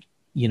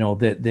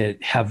 that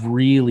have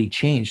really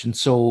changed. And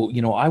so,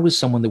 I was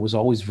someone that was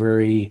always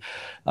very,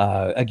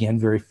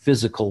 very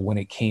physical when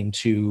it came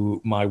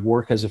to my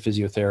work as a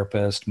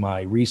physiotherapist,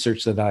 my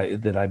research that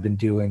I've been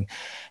doing,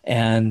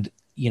 and,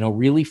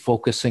 really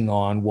focusing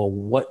on, well,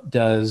 what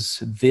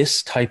does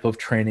this type of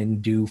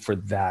training do for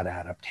that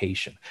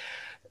adaptation?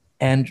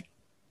 And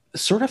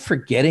sort of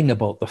forgetting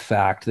about the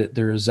fact that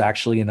there's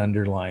actually an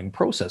underlying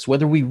process.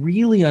 Whether we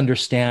really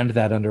understand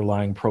that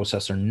underlying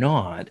process or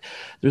not,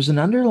 there's an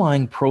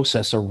underlying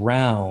process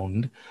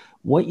around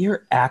what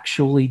you're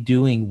actually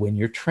doing when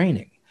you're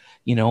training.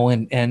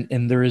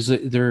 And there's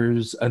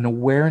an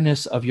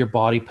awareness of your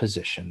body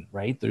position,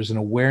 right? There's an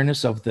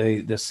awareness of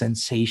the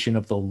sensation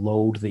of the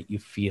load that you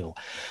feel.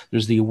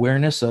 There's the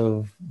awareness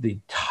of the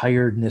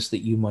tiredness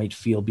that you might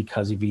feel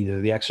because of either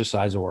the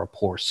exercise or a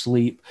poor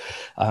sleep.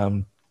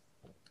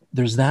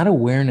 There's that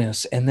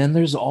awareness, and then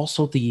there's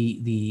also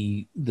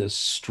the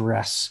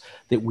stress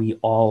that we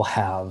all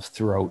have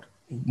throughout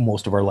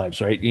most of our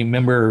lives, right? You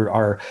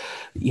remember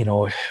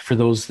for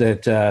those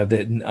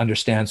that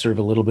understand sort of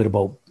a little bit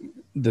about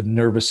the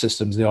nervous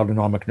systems, the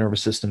autonomic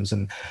nervous systems,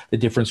 and the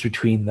difference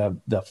between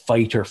the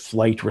fight or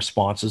flight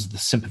responses, the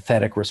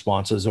sympathetic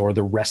responses, or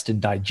the rest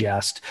and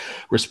digest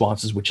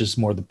responses, which is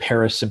more the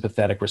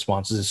parasympathetic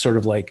responses. It's sort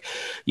of like,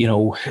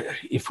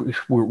 if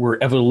we're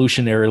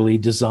evolutionarily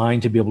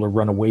designed to be able to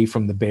run away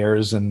from the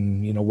bears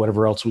and,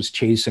 whatever else was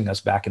chasing us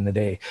back in the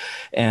day,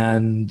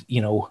 and,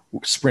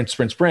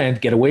 sprint,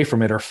 get away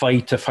from it, or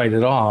fight to fight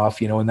it off,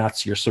 and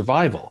that's your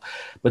survival.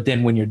 But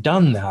then when you're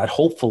done that,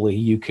 hopefully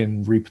you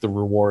can reap the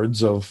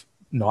rewards of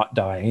not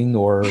dying,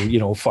 or,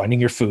 finding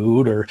your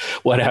food or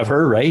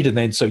whatever, right? And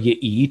then so you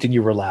eat and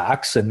you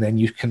relax, and then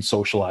you can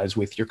socialize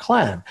with your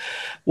clan.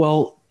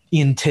 Well,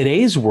 in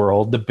today's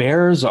world, the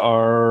bears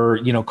are,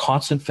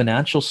 constant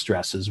financial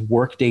stresses,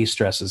 workday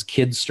stresses,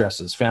 kids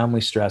stresses, family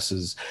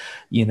stresses,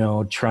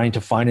 trying to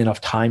find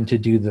enough time to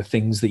do the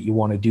things that you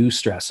want to do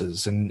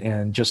stresses,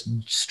 and just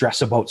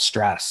stress about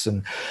stress.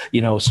 And,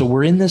 so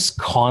we're in this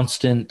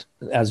constant,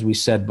 as we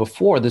said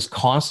before, this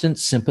constant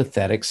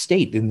sympathetic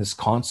state, in this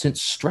constant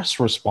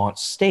stress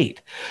response state,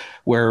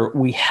 where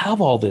we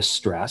have all this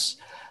stress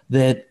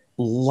that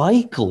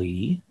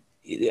likely,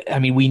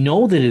 we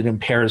know that it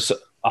impairs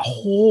a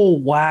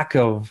whole whack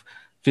of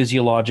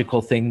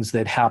physiological things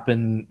that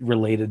happen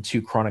related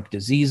to chronic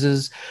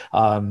diseases,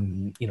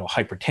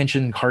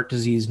 hypertension, heart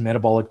disease,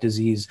 metabolic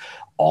disease,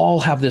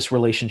 all have this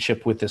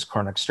relationship with this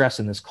chronic stress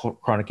and this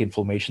chronic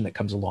inflammation that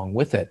comes along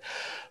with it.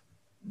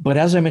 But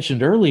as I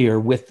mentioned earlier,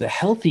 with the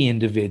healthy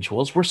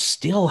individuals, we're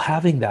still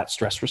having that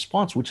stress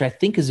response, which I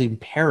think is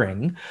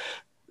impairing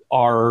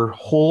our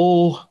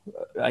whole,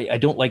 I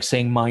don't like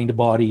saying mind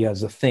body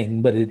as a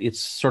thing, but it's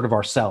sort of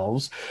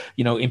ourselves,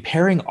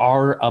 impairing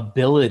our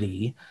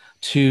ability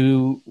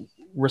to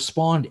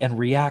respond and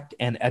react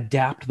and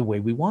adapt the way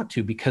we want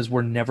to, because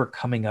we're never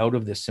coming out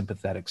of this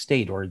sympathetic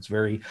state, or it's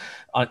very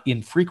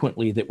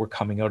infrequently that we're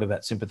coming out of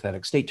that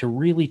sympathetic state to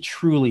really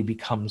truly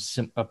become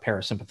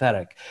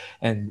parasympathetic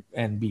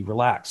and be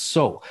relaxed.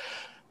 So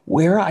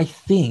where I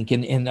think,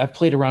 and I've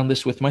played around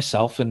this with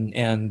myself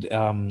and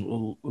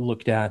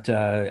looked at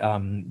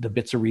the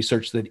bits of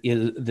research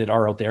that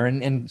are out there,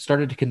 and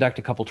started to conduct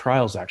a couple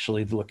trials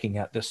actually looking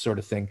at this sort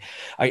of thing.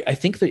 I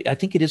think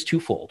it is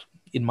twofold,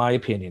 in my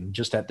opinion.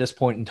 Just at this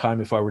point in time,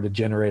 if I were to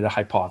generate a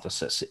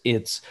hypothesis,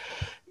 it's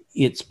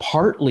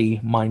partly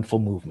mindful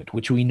movement,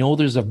 which we know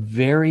there's a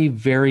very,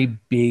 very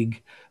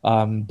big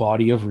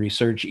body of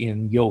research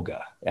in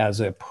yoga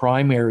as a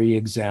primary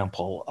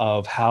example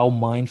of how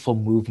mindful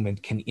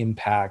movement can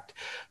impact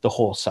the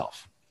whole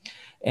self.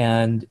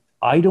 And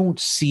I don't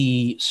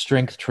see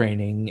strength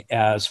training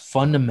as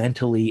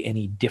fundamentally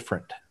any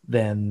different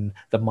than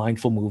the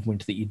mindful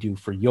movement that you do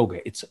for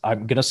yoga.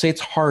 I'm going to say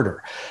it's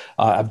harder.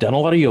 I've done a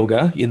lot of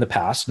yoga in the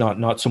past,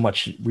 not so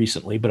much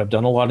recently, but I've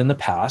done a lot in the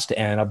past,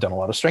 and I've done a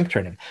lot of strength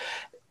training.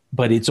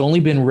 But it's only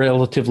been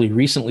relatively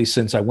recently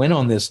since I went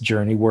on this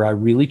journey where I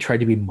really tried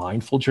to be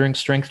mindful during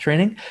strength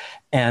training.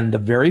 And the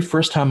very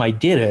first time I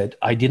did it,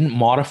 I didn't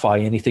modify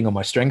anything on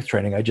my strength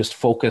training. I just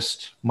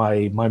focused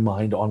my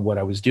mind on what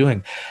I was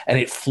doing. And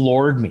it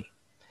floored me.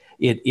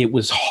 It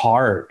was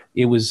hard.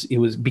 It was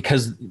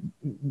because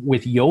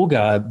with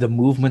yoga, the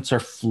movements are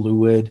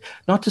fluid.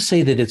 Not to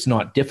say that it's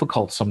not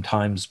difficult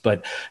sometimes,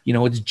 but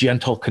it's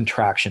gentle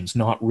contractions,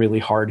 not really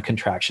hard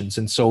contractions.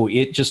 And so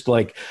it just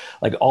like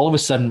all of a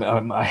sudden,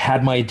 I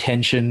had my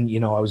attention.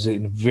 I was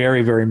in a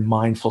very, very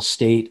mindful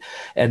state,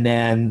 and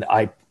then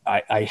I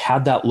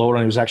had that load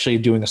on. I was actually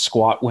doing a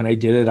squat when I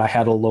did it. I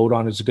had a load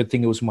on. It was a good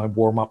thing it was my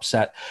warm-up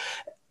set,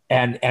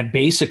 and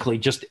basically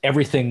just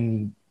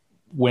everything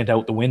went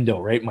out the window,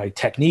 right? My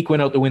technique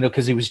went out the window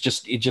because it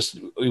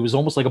was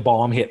almost like a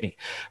bomb hit me,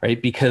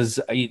 right? Because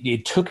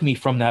it took me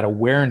from that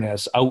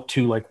awareness out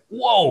to like,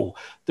 whoa,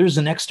 there's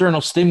an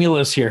external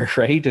stimulus here,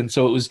 right? And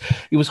so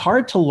it was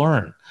hard to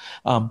learn.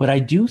 But I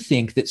do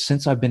think that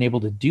since I've been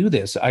able to do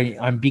this,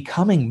 I'm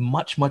becoming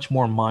much, much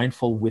more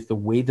mindful with the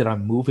way that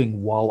I'm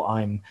moving while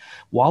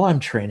I'm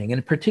training, and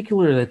in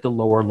particular at the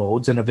lower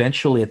loads and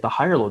eventually at the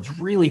higher loads,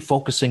 really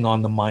focusing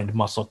on the mind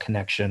muscle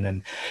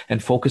connection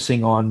and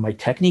focusing on my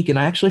technique. And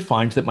I actually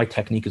find that my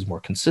technique is more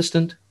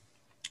consistent.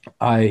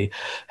 I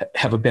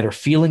have a better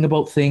feeling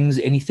about things.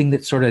 Anything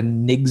that sort of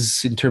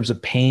nigs in terms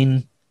of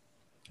pain,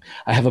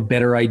 I have a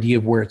better idea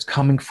of where it's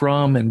coming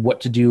from and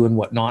what to do and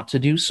what not to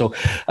do. So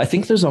I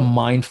think there's a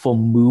mindful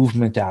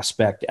movement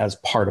aspect as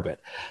part of it.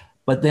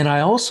 But then I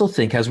also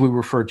think, as we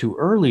referred to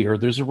earlier,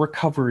 there's a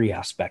recovery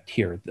aspect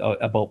here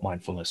about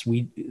mindfulness.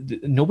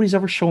 Nobody's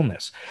ever shown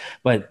this,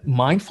 but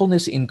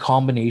mindfulness in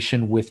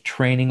combination with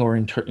training or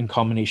in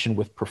combination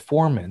with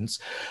performance,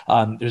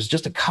 there's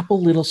just a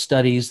couple little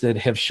studies that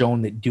have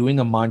shown that doing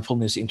a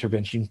mindfulness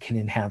intervention can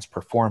enhance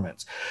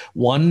performance.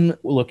 One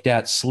looked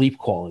at sleep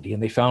quality,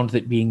 and they found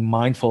that being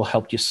mindful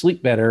helped you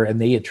sleep better,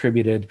 and they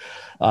attributed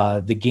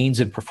the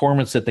gains in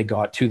performance that they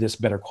got to this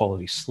better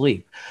quality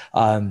sleep.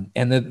 And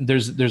then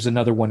there's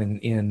another one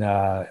in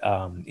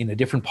a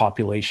different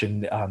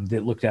population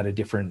that looked at a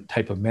different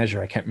type of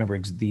measure. I can't remember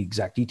the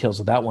exact details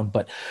of that one,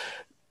 but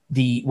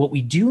what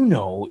we do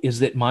know is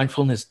that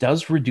mindfulness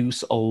does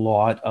reduce a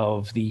lot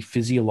of the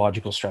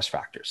physiological stress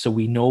factors. So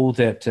we know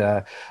that,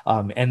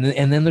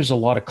 and then there's a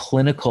lot of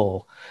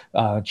clinical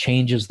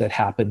changes that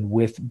happen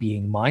with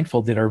being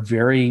mindful that are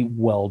very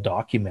well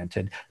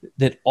documented,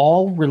 that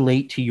all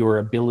relate to your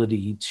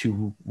ability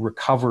to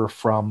recover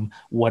from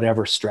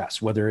whatever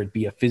stress, whether it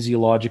be a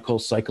physiological,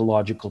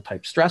 psychological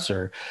type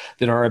stressor,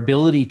 that our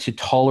ability to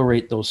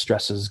tolerate those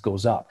stresses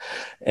goes up.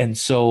 And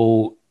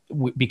so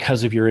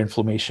because of your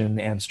inflammation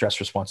and stress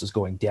responses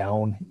going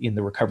down in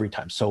the recovery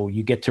time. So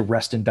you get to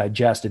rest and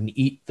digest and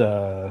eat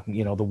the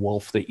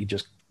wolf that you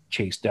just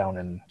chased down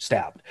and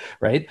stabbed,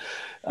 right?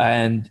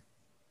 And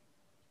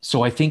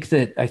so I think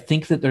that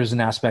there's an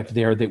aspect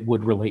there that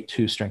would relate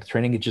to strength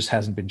training. It just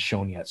hasn't been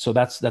shown yet. So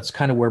that's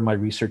kind of where my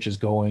research is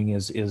going,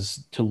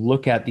 is to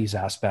look at these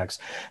aspects,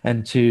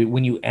 and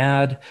when you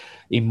add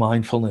a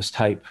mindfulness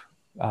type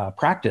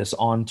practice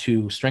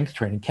onto strength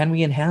training, can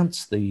we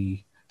enhance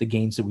the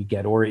gains that we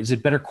get, or is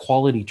it better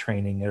quality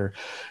training, or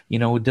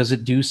does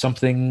it do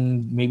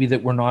something maybe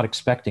that we're not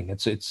expecting?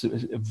 It's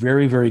a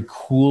very, very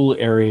cool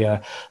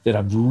area that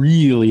I'm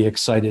really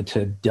excited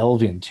to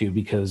delve into,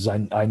 because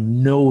I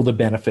know the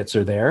benefits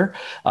are there,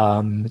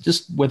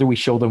 just whether we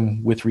show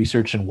them with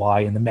research and why,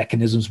 and the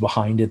mechanisms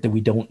behind it that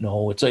we don't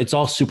know. It's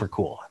all super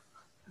cool.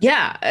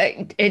 Yeah,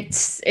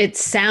 it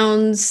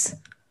sounds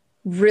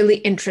really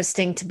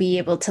interesting to be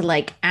able to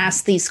like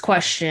ask these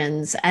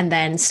questions and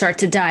then start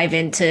to dive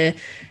into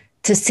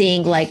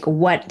seeing like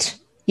what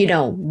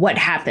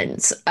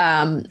happens.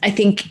 I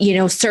think,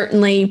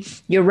 certainly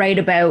you're right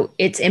about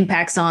its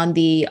impacts on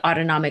the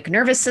autonomic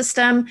nervous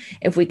system.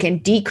 If we can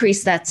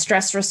decrease that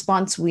stress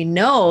response, we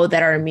know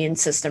that our immune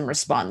system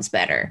responds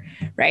better,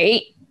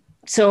 right?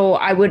 So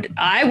I would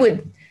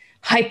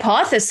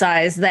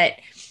hypothesize that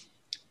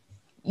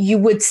you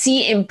would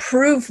see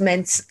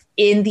improvements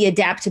in the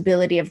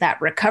adaptability of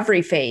that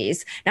recovery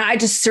phase. Now, I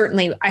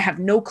have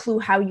no clue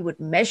how you would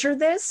measure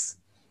this.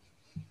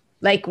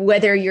 Like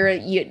whether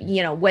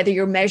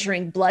you're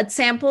measuring blood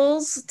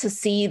samples to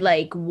see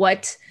like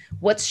what's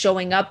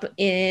showing up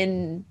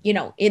in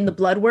the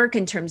blood work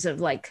in terms of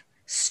like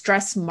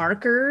stress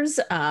markers.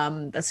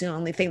 That's the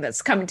only thing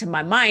that's coming to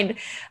my mind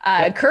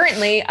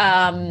currently.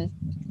 And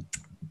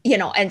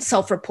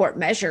self-report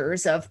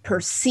measures of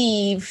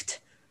perceived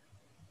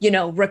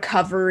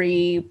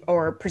recovery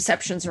or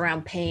perceptions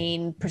around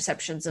pain,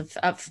 perceptions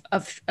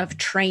of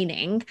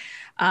training.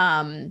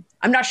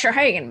 I'm not sure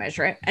how you're going to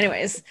measure it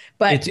anyways,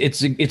 but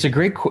it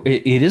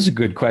is a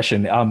good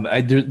question.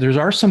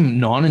 There are some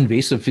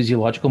non-invasive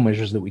physiological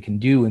measures that we can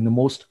do. And the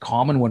most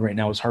common one right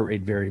now is heart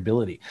rate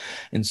variability.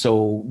 And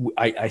so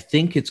I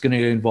think it's going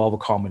to involve a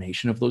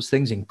combination of those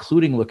things,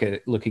 including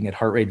looking at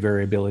heart rate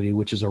variability,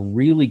 which is a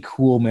really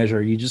cool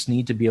measure. You just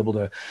need to be able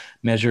to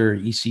measure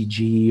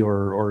ECG,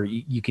 or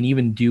you can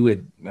even do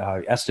it,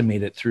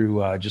 estimate it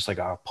through just like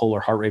a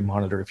polar heart rate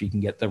monitor if you can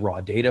get the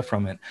raw data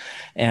from it.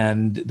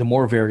 And the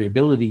more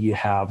variability you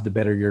have, the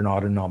better your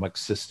autonomic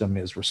system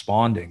is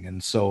responding.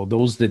 And so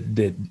those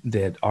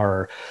that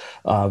are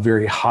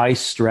very high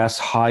stress,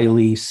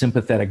 highly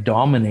sympathetic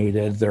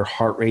dominated, their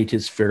heart rate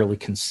is fairly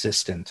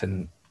consistent.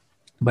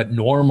 But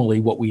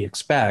normally what we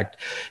expect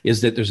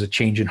is that there's a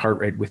change in heart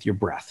rate with your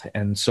breath.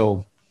 And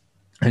so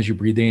as you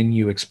breathe in,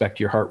 you expect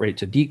your heart rate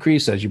to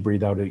decrease. As you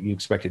breathe out, you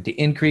expect it to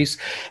increase.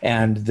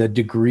 And the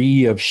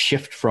degree of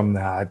shift from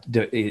that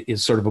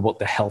is sort of about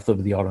the health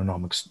of the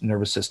autonomic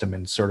nervous system,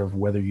 and sort of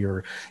whether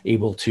you're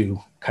able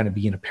to kind of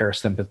be in a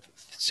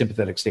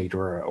sympathetic state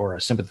or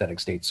a sympathetic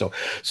state. So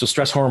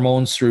stress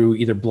hormones through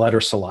either blood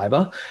or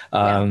saliva,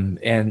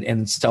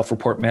 and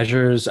self-report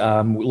measures,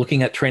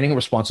 looking at training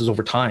responses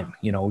over time.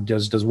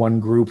 Does one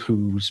group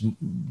who's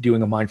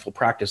doing a mindful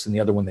practice and the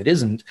other one that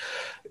isn't,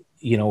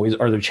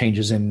 are there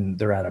changes in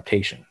their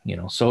adaptation?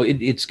 So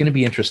it's going to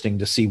be interesting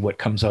to see what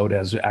comes out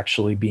as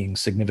actually being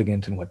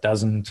significant and what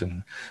doesn't.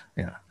 And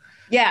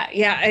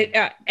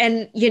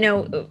and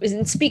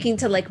in speaking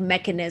to like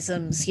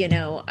mechanisms,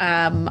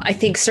 I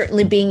think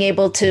certainly being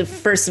able to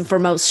first and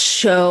foremost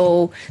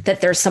show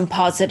that there's some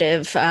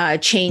positive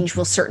change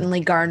will certainly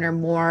garner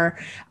more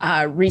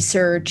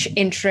research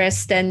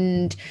interest,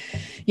 and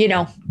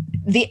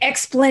the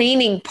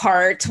explaining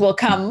part will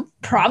come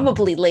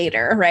probably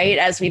later, right?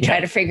 As we try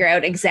to figure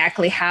out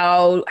exactly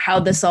how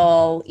this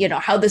all,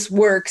 how this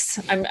works.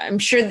 I'm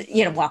sure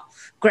that,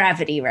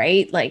 gravity,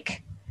 right?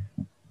 Like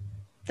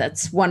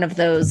that's one of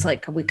those,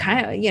 like we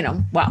kind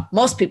of,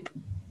 most people,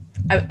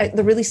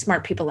 the really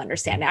smart people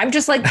understand it. I'm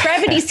just like,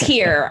 gravity's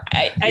here.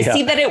 I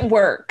see that it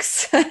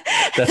works.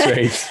 That's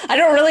right. I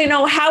don't really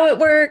know how it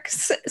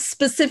works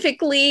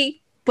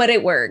specifically, but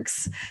it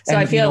works. So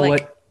I feel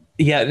like...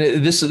 Yeah,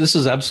 this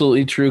is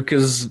absolutely true,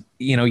 because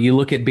you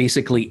look at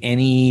basically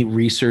any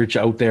research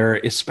out there,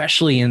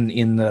 especially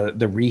in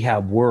the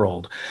rehab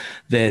world,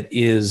 that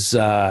is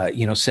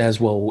says,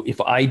 well, if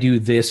I do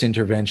this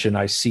intervention,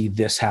 I see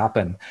this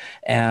happen,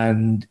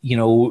 and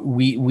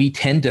we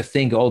tend to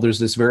think, oh, there's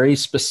this very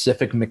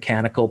specific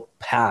mechanical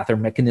path or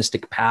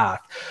mechanistic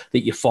path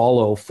that you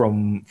follow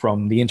from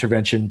the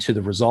intervention to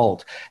the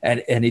result,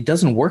 and it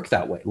doesn't work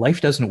that way.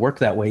 Life doesn't work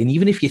that way, and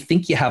even if you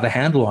think you have a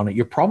handle on it,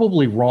 you're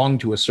probably wrong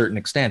to a certain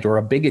extent or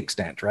a big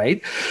extent,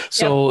 right?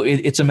 So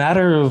it's a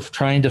matter of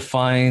trying to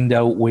find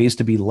out ways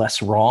to be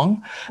less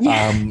wrong.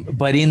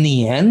 But in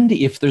the end,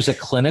 if there's a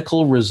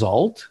clinical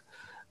result,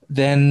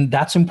 then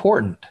that's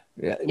important.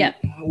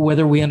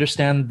 Whether we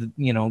understand,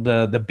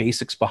 the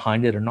basics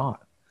behind it or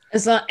not.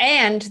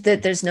 And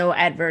that there's no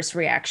adverse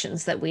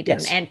reactions that we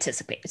didn't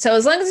anticipate. So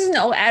as long as there's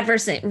no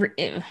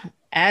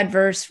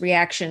adverse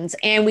reactions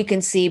and we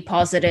can see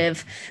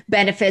positive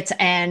benefits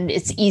and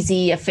it's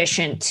easy,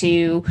 efficient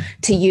to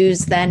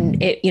use,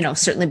 then it,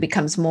 certainly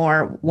becomes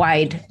more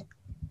wide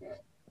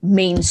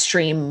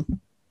mainstream,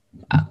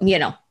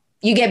 you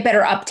get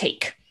better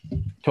uptake.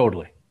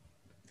 Totally.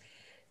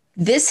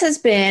 This has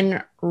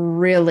been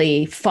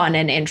really fun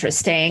and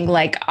interesting.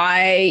 Like,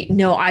 I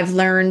know I've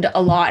learned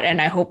a lot, and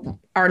I hope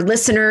our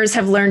listeners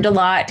have learned a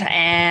lot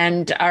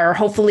and are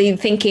hopefully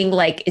thinking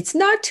like, it's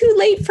not too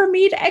late for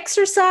me to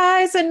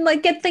exercise and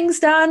like get things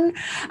done.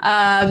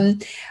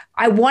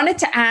 I wanted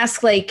to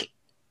ask, like,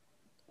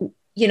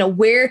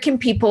 where can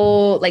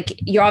people, like,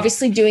 you're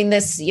obviously doing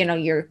this,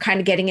 you're kind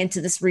of getting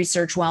into this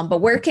research realm, but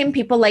where can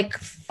people like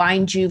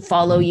find you,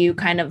 follow you,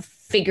 kind of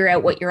figure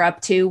out what you're up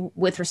to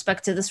with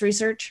respect to this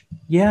research?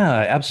 Yeah,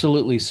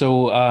 absolutely.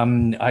 So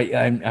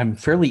I'm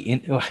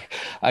fairly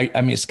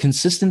I'm as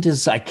consistent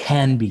as I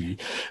can be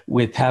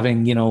with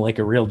having, like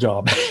a real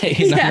job.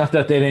 Not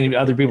that any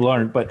other people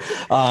aren't, but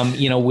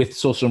with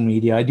social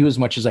media, I do as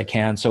much as I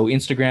can. So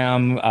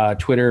Instagram,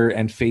 Twitter,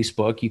 and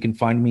Facebook, you can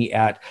find me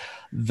at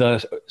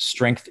The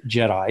Strength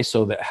Jedi.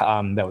 So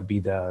that would be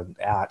the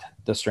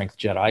Strength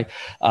Jedi,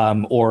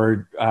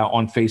 or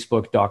on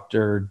Facebook,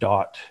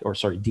 Dr.Scotty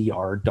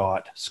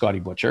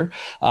Butcher,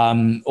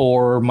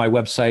 or my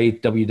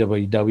website,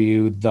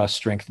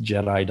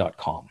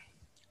 www.thestrengthjedi.com.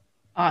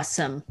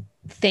 Awesome.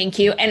 Thank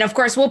you. And of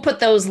course, we'll put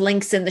those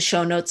links in the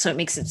show notes, so it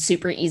makes it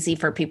super easy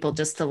for people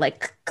just to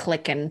like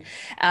click and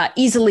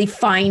easily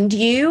find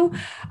you.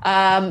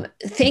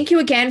 Thank you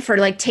again for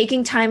like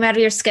taking time out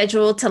of your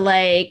schedule to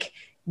like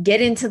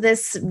get into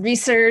this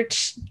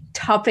research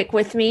topic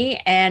with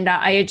me. And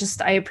I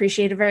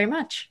appreciate it very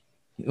much.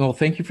 Well,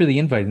 thank you for the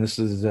invite. And this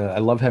is, I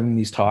love having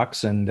these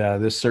talks, and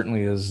this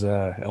certainly is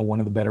one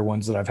of the better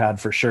ones that I've had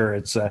for sure.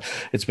 It's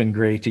been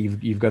great.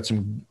 You've got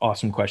some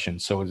awesome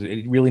questions. So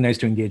it's really nice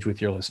to engage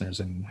with your listeners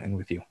and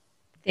with you.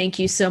 Thank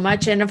you so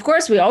much. And of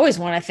course, we always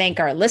want to thank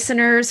our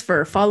listeners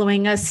for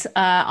following us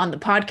on the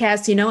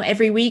podcast.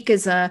 Every week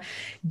is a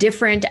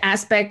different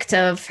aspect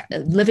of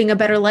living a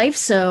better life.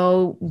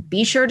 So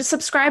be sure to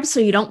subscribe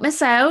so you don't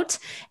miss out.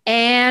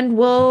 And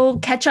we'll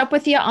catch up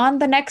with you on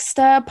the next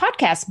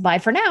podcast. Bye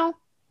for now.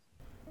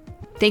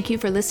 Thank you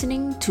for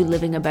listening to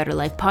Living a Better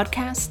Life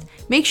podcast.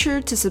 Make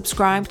sure to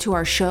subscribe to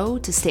our show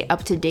to stay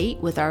up to date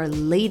with our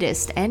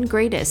latest and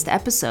greatest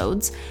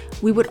episodes.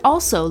 We would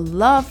also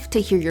love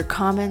to hear your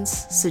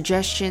comments,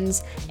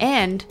 suggestions,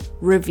 and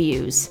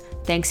reviews.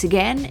 Thanks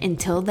again.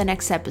 Until the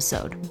next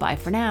episode. Bye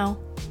for now.